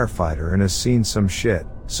firefighter and has seen some shit,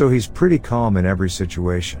 so he's pretty calm in every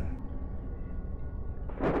situation.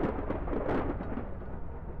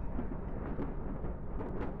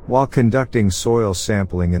 While conducting soil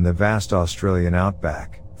sampling in the vast Australian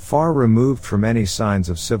outback, far removed from any signs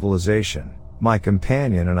of civilization, my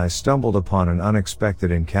companion and I stumbled upon an unexpected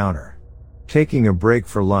encounter. Taking a break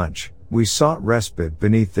for lunch, we sought respite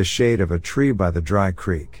beneath the shade of a tree by the dry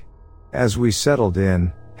creek. As we settled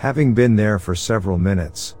in, having been there for several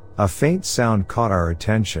minutes, a faint sound caught our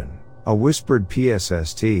attention, a whispered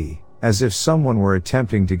PSST, as if someone were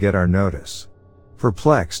attempting to get our notice.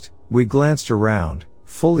 Perplexed, we glanced around,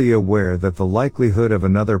 fully aware that the likelihood of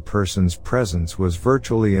another person's presence was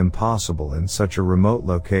virtually impossible in such a remote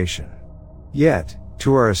location. Yet,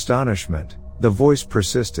 to our astonishment, the voice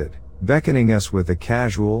persisted, beckoning us with a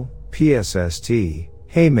casual, PSST,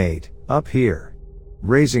 "Hey mate, up here."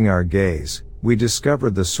 Raising our gaze, we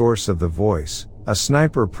discovered the source of the voice, a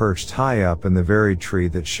sniper perched high up in the very tree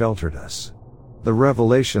that sheltered us. The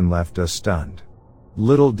revelation left us stunned.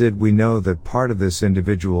 Little did we know that part of this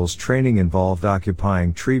individual's training involved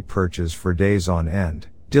occupying tree perches for days on end,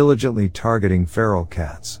 diligently targeting feral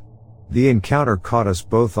cats. The encounter caught us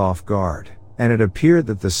both off guard, and it appeared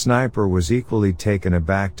that the sniper was equally taken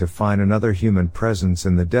aback to find another human presence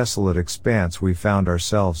in the desolate expanse we found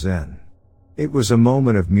ourselves in. It was a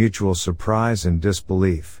moment of mutual surprise and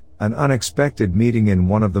disbelief, an unexpected meeting in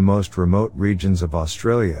one of the most remote regions of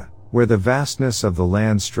Australia, where the vastness of the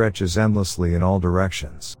land stretches endlessly in all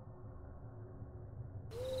directions.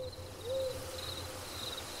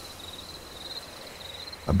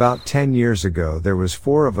 About 10 years ago, there was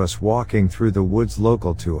 4 of us walking through the woods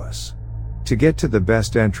local to us. To get to the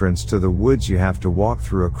best entrance to the woods, you have to walk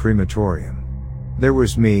through a crematorium. There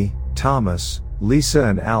was me, Thomas, Lisa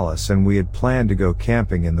and Alice, and we had planned to go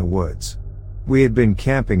camping in the woods. We had been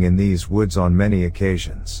camping in these woods on many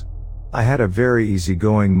occasions. I had a very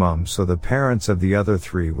easygoing mum, so the parents of the other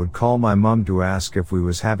three would call my mum to ask if we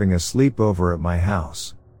was having a sleepover at my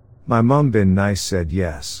house. My mum been nice said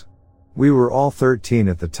yes. We were all 13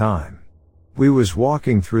 at the time. We was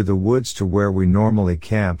walking through the woods to where we normally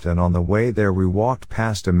camped, and on the way there we walked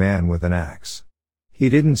past a man with an axe. He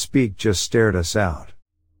didn't speak, just stared us out.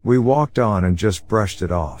 We walked on and just brushed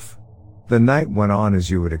it off. The night went on as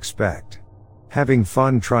you would expect. Having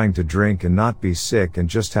fun, trying to drink and not be sick and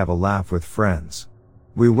just have a laugh with friends.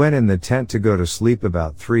 We went in the tent to go to sleep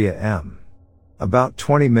about 3 a.m. About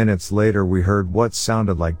 20 minutes later we heard what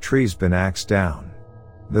sounded like trees been axed down.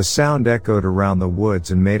 The sound echoed around the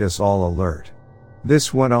woods and made us all alert.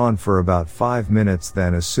 This went on for about 5 minutes,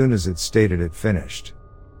 then as soon as it stated it finished,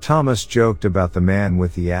 Thomas joked about the man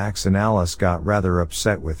with the axe and Alice got rather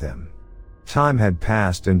upset with him. Time had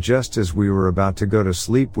passed, and just as we were about to go to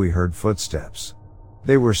sleep we heard footsteps.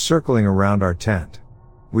 They were circling around our tent.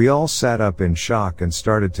 We all sat up in shock and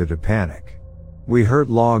started to panic. We heard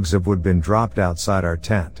logs of wood been dropped outside our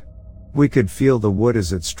tent. We could feel the wood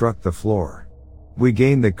as it struck the floor. We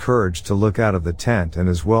gained the courage to look out of the tent and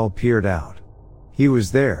as well peered out. He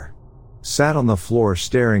was there, sat on the floor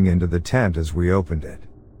staring into the tent as we opened it.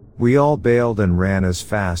 We all bailed and ran as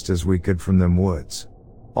fast as we could from them woods.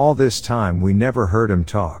 All this time we never heard him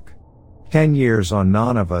talk. 10 years on,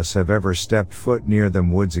 none of us have ever stepped foot near them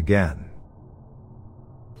woods again.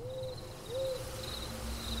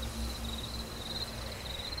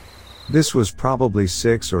 This was probably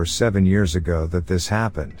 6 or 7 years ago that this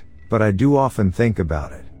happened, but I do often think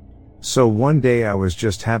about it. So one day I was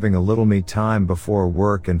just having a little me time before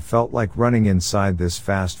work and felt like running inside this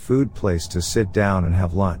fast food place to sit down and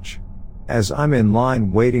have lunch. As I'm in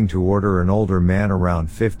line waiting to order, an older man around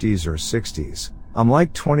 50s or 60s, I'm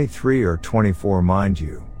like 23 or 24 mind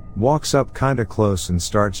you, walks up kinda close and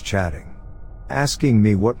starts chatting. Asking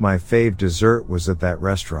me what my fave dessert was at that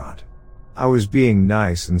restaurant. I was being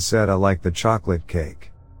nice and said I like the chocolate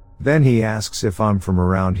cake. Then he asks if I'm from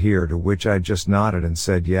around here, to which I just nodded and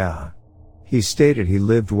said yeah. He stated he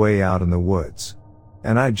lived way out in the woods.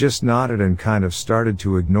 And I just nodded and kind of started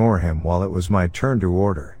to ignore him while it was my turn to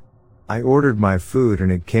order. I ordered my food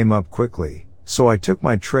and it came up quickly, so I took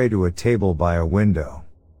my tray to a table by a window.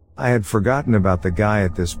 I had forgotten about the guy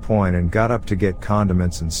at this point and got up to get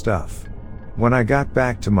condiments and stuff. When I got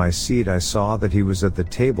back to my seat I saw that he was at the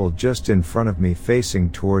table just in front of me,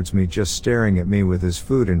 facing towards me, just staring at me with his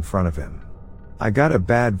food in front of him. I got a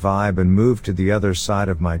bad vibe and moved to the other side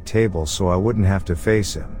of my table so I wouldn't have to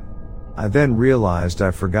face him. I then realized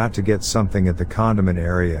I forgot to get something at the condiment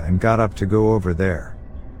area and got up to go over there.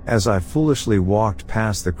 As I foolishly walked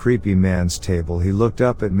past the creepy man's table, he looked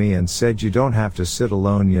up at me and said, "You don't have to sit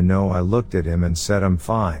alone, you know." I looked at him and said, "I'm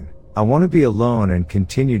fine. I want to be alone," and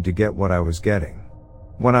continued to get what I was getting.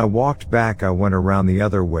 When I walked back I went around the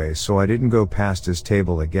other way so I didn't go past his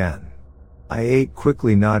table again. I ate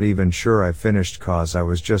quickly, not even sure I finished cause I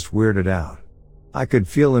was just weirded out. I could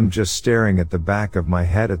feel him just staring at the back of my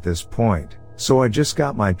head at this point, so I just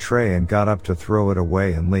got my tray and got up to throw it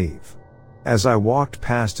away and leave. As I walked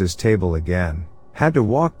past his table again, had to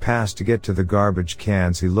walk past to get to the garbage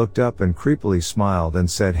cans, he looked up and creepily smiled and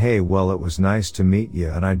said, "Hey, well, it was nice to meet you,"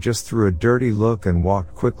 and I just threw a dirty look and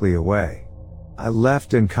walked quickly away. I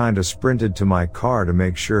left and kinda sprinted to my car to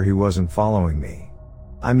make sure he wasn't following me.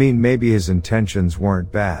 I mean, maybe his intentions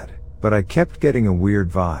weren't bad, but I kept getting a weird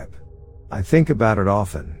vibe. I think about it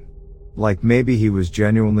often. Like maybe he was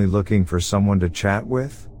genuinely looking for someone to chat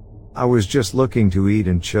with? I was just looking to eat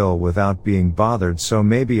and chill without being bothered, so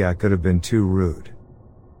maybe I could have been too rude.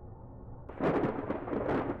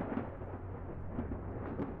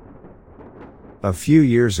 A few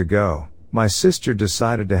years ago, my sister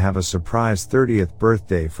decided to have a surprise 30th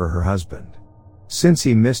birthday for her husband. Since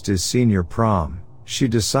he missed his senior prom, she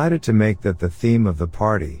decided to make that the theme of the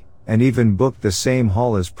party, and even booked the same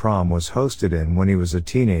hall his prom was hosted in when he was a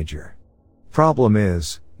teenager. Problem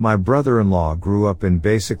is, my brother-in-law grew up in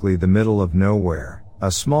basically the middle of nowhere, a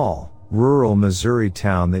small, rural Missouri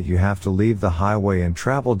town that you have to leave the highway and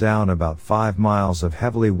travel down about 5 miles of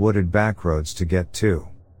heavily wooded backroads to get to.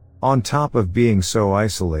 On top of being so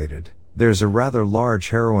isolated, there's a rather large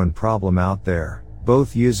heroin problem out there,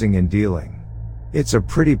 both using and dealing. It's a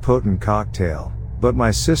pretty potent cocktail, but my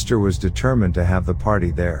sister was determined to have the party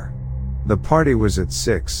there. The party was at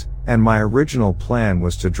 6, and my original plan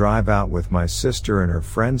was to drive out with my sister and her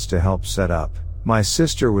friends to help set up. My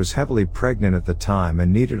sister was heavily pregnant at the time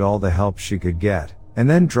and needed all the help she could get, and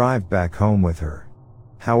then drive back home with her.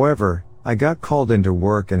 However, I got called into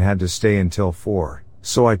work and had to stay until 4,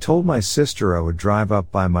 so I told my sister I would drive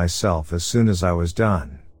up by myself as soon as I was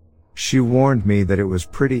done. She warned me that it was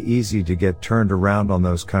pretty easy to get turned around on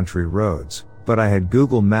those country roads, but I had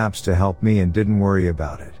Google Maps to help me and didn't worry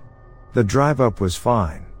about it. The drive up was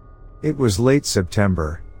fine. It was late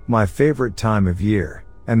September, my favorite time of year,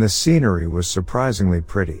 and the scenery was surprisingly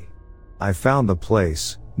pretty. I found the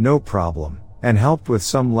place, no problem, and helped with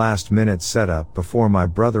some last-minute setup before my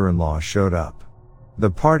brother-in-law showed up.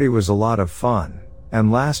 The party was a lot of fun,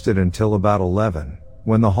 and lasted until about 11,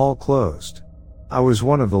 when the hall closed. I was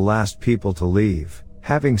one of the last people to leave,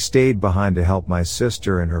 having stayed behind to help my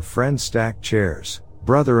sister and her friend stack chairs.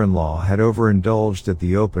 Brother-in-law had overindulged at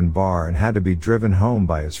the open bar and had to be driven home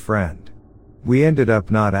by his friend. We ended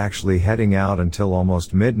up not actually heading out until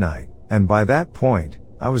almost midnight, and by that point,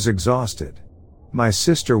 I was exhausted. My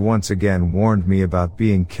sister once again warned me about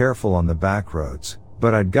being careful on the back roads,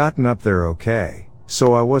 but I'd gotten up there okay,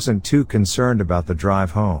 so I wasn't too concerned about the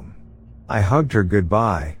drive home. I hugged her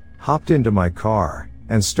goodbye, hopped into my car,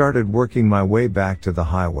 and started working my way back to the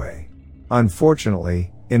highway.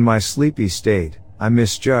 Unfortunately, in my sleepy state, I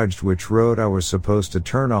misjudged which road I was supposed to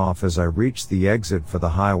turn off as I reached the exit for the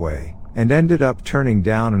highway, and ended up turning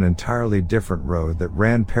down an entirely different road that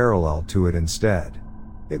ran parallel to it instead.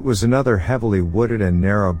 It was another heavily wooded and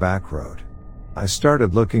narrow back road. I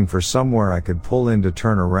started looking for somewhere I could pull in to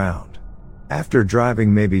turn around. After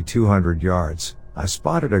driving maybe 200 yards, I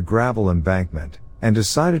spotted a gravel embankment, and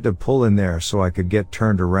decided to pull in there so I could get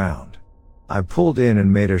turned around. I pulled in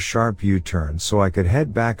and made a sharp U-turn so I could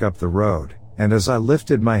head back up the road, and as I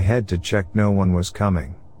lifted my head to check no one was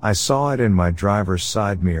coming, I saw it in my driver's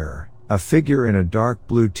side mirror, a figure in a dark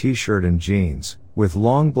blue t-shirt and jeans, with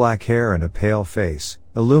long black hair and a pale face,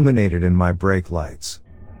 illuminated in my brake lights.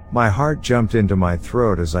 My heart jumped into my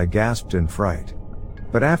throat as I gasped in fright.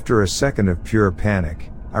 But after a second of pure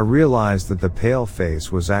panic, I realized that the pale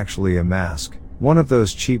face was actually a mask, one of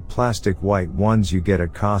those cheap plastic white ones you get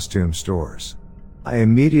at costume stores. I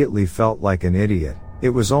immediately felt like an idiot. It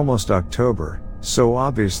was almost October, so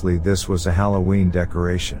obviously this was a Halloween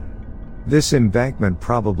decoration. This embankment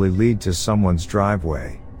probably led to someone's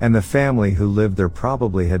driveway, and the family who lived there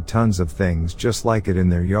probably had tons of things just like it in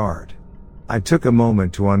their yard. I took a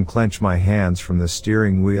moment to unclench my hands from the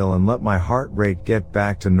steering wheel and let my heart rate get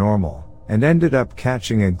back to normal, and ended up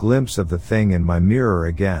catching a glimpse of the thing in my mirror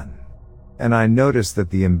again. And I noticed that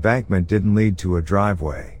the embankment didn't lead to a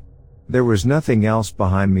driveway. There was nothing else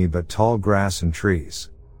behind me but tall grass and trees.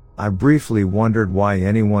 I briefly wondered why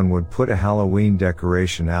anyone would put a Halloween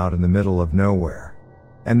decoration out in the middle of nowhere.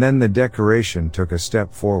 And then the decoration took a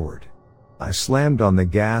step forward. I slammed on the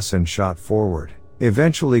gas and shot forward,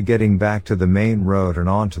 eventually getting back to the main road and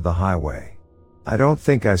onto the highway. I don't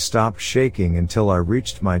think I stopped shaking until I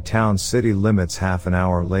reached my town's city limits half an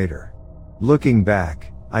hour later. Looking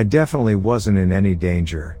back, I definitely wasn't in any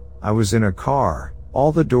danger. I was in a car,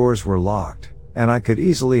 all the doors were locked, and I could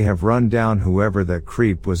easily have run down whoever that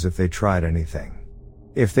creep was if they tried anything.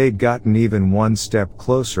 If they'd gotten even one step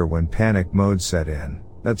closer when panic mode set in,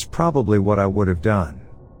 that's probably what I would have done.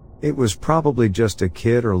 It was probably just a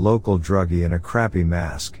kid or local druggie in a crappy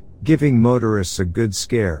mask, giving motorists a good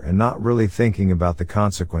scare and not really thinking about the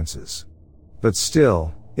consequences. But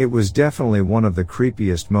still, it was definitely one of the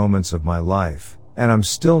creepiest moments of my life, and I'm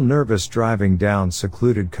still nervous driving down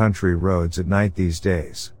secluded country roads at night these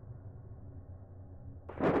days.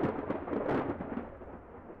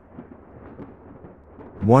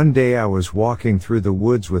 One day I was walking through the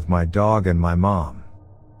woods with my dog and my mom.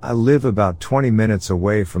 I live about 20 minutes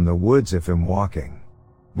away from the woods if I'm walking.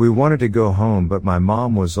 We wanted to go home but my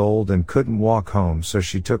mom was old and couldn't walk home so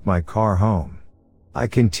she took my car home. I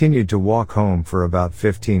continued to walk home for about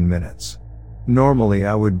 15 minutes. Normally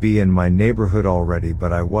I would be in my neighborhood already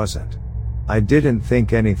but I wasn't. I didn't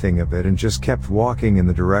think anything of it and just kept walking in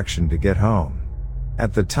the direction to get home.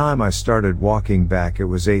 At the time I started walking back it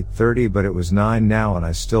was 8:30 but it was 9 now and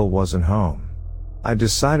I still wasn't home. I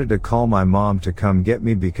decided to call my mom to come get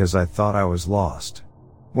me because I thought I was lost.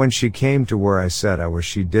 When she came to where I said I was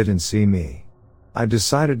she didn't see me. I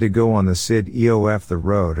decided to go on the SID-EOF the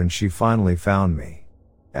road and she finally found me.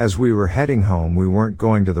 As we were heading home we weren't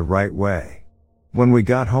going to the right way. When we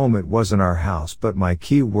got home it wasn't our house but my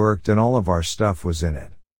key worked and all of our stuff was in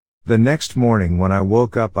it. The next morning when I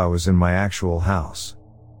woke up I was in my actual house.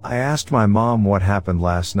 I asked my mom what happened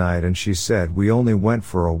last night and she said we only went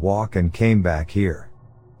for a walk and came back here.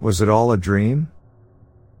 Was it all a dream?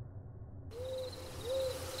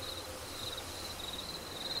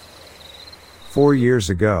 "4 years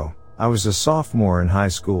ago, I was a sophomore in high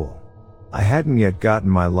school. I hadn't yet gotten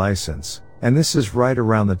my license, and this is right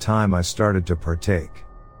around the time I started to partake.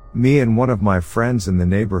 Me and one of my friends in the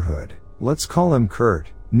neighborhood, let's call him Kurt,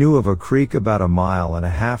 knew of a creek about 1.5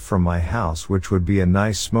 miles from my house which would be a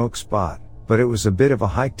nice smoke spot, but it was a bit of a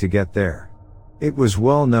hike to get there. It was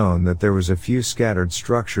well known that there was a few scattered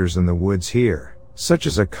structures in the woods here, such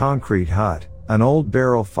as a concrete hut, an old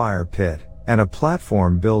barrel fire pit, and a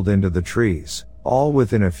platform built into the trees, all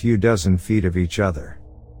within a few dozen feet of each other.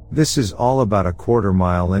 This is all about 1/4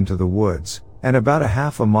 mile into the woods, and about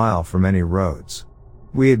 1/2 mile from any roads.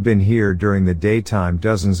 We had been here during the daytime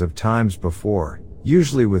dozens of times before,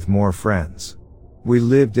 usually with more friends. We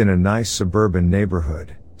lived in a nice suburban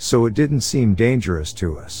neighborhood, so it didn't seem dangerous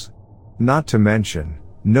to us. Not to mention,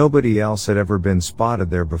 nobody else had ever been spotted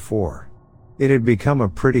there before. It had become a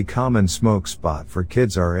pretty common smoke spot for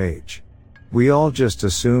kids our age. We all just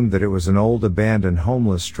assumed that it was an old abandoned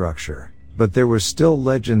homeless structure, but there were still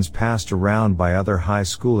legends passed around by other high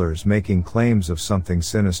schoolers making claims of something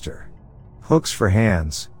sinister. Hooks for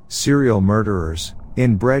hands, serial murderers,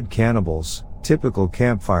 inbred cannibals, typical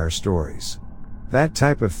campfire stories. That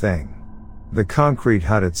type of thing. The concrete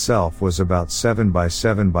hut itself was about 7 by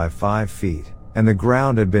 7 by 5 feet, and the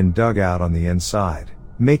ground had been dug out on the inside,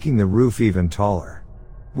 making the roof even taller.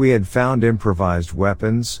 We had found improvised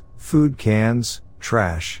weapons, food cans,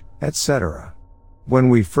 trash, etc. when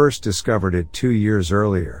we first discovered it 2 years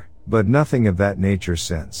earlier, but nothing of that nature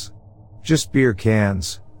since. Just beer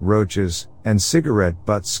cans, roaches, and cigarette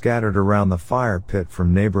butts scattered around the fire pit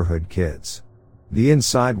from neighborhood kids. The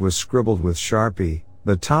inside was scribbled with Sharpie,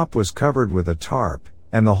 the top was covered with a tarp,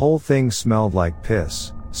 and the whole thing smelled like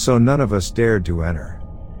piss, so none of us dared to enter.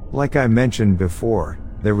 Like I mentioned before,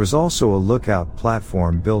 there was also a lookout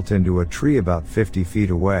platform built into a tree about 50 feet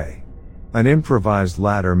away. An improvised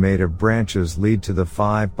ladder made of branches led to the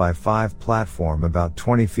 5 by 5 platform about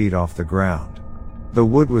 20 feet off the ground. The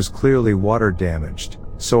wood was clearly water damaged,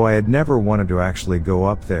 so I had never wanted to actually go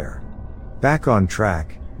up there. Back on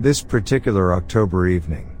track, this particular October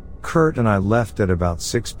evening, Kurt and I left at about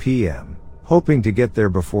 6 p.m., hoping to get there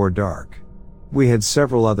before dark. We had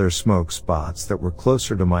several other smoke spots that were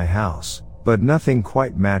closer to my house, but nothing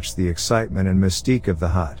quite matched the excitement and mystique of the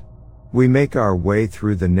hut. We make our way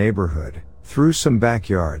through the neighborhood, through some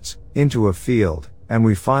backyards, into a field, and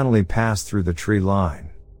we finally pass through the tree line.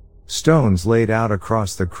 Stones laid out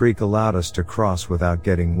across the creek allowed us to cross without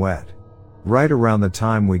getting wet. Right around the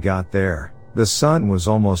time we got there, the sun was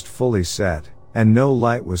almost fully set, and no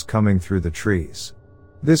light was coming through the trees.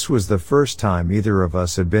 This was the first time either of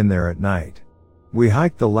us had been there at night. We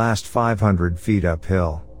hiked the last 500 feet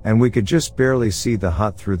uphill, and we could just barely see the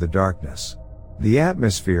hut through the darkness. The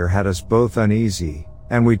atmosphere had us both uneasy,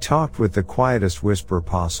 and we talked with the quietest whisper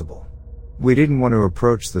possible. We didn't want to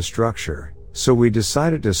approach the structure, so we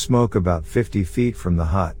decided to smoke about 50 feet from the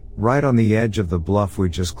hut, right on the edge of the bluff we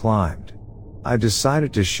just climbed. I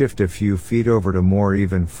decided to shift a few feet over to more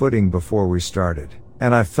even footing before we started,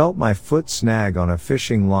 and I felt my foot snag on a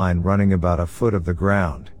fishing line running about a foot of the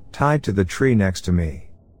ground, tied to the tree next to me.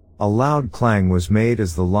 A loud clang was made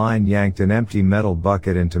as the line yanked an empty metal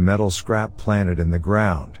bucket into metal scrap planted in the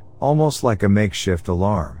ground, almost like a makeshift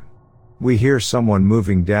alarm. We hear someone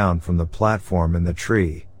moving down from the platform in the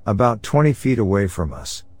tree, about 20 feet away from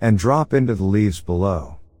us, and drop into the leaves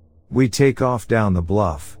below. We take off down the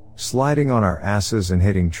bluff, sliding on our asses and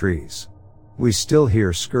hitting trees. We still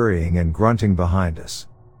hear scurrying and grunting behind us.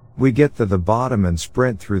 We get to the bottom and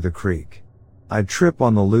sprint through the creek. I trip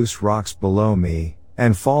on the loose rocks below me,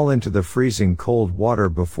 and fall into the freezing cold water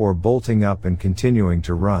before bolting up and continuing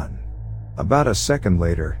to run. About a second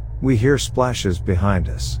later, we hear splashes behind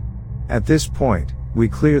us. At this point, we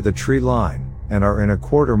clear the tree line, and are in a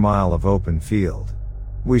 1/4 mile of open field.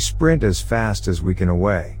 We sprint as fast as we can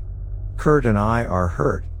away. Kurt and I are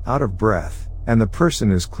hurt, out of breath, and the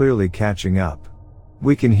person is clearly catching up.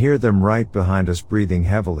 We can hear them right behind us breathing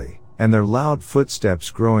heavily, and their loud footsteps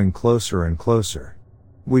growing closer and closer.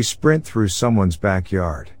 We sprint through someone's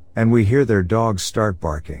backyard, and we hear their dogs start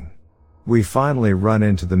barking. We finally run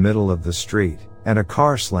into the middle of the street, and a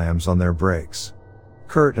car slams on their brakes.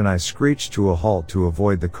 Kurt and I screech to a halt to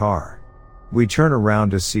avoid the car. We turn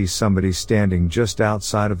around to see somebody standing just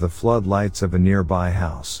outside of the floodlights of a nearby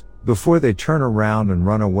house, before they turn around and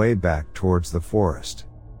run away back towards the forest.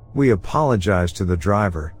 We apologize to the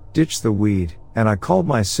driver, ditch the weed, and I called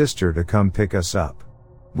my sister to come pick us up.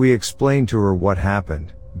 We explained to her what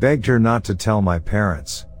happened, begged her not to tell my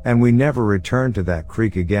parents, and we never returned to that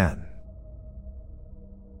creek again.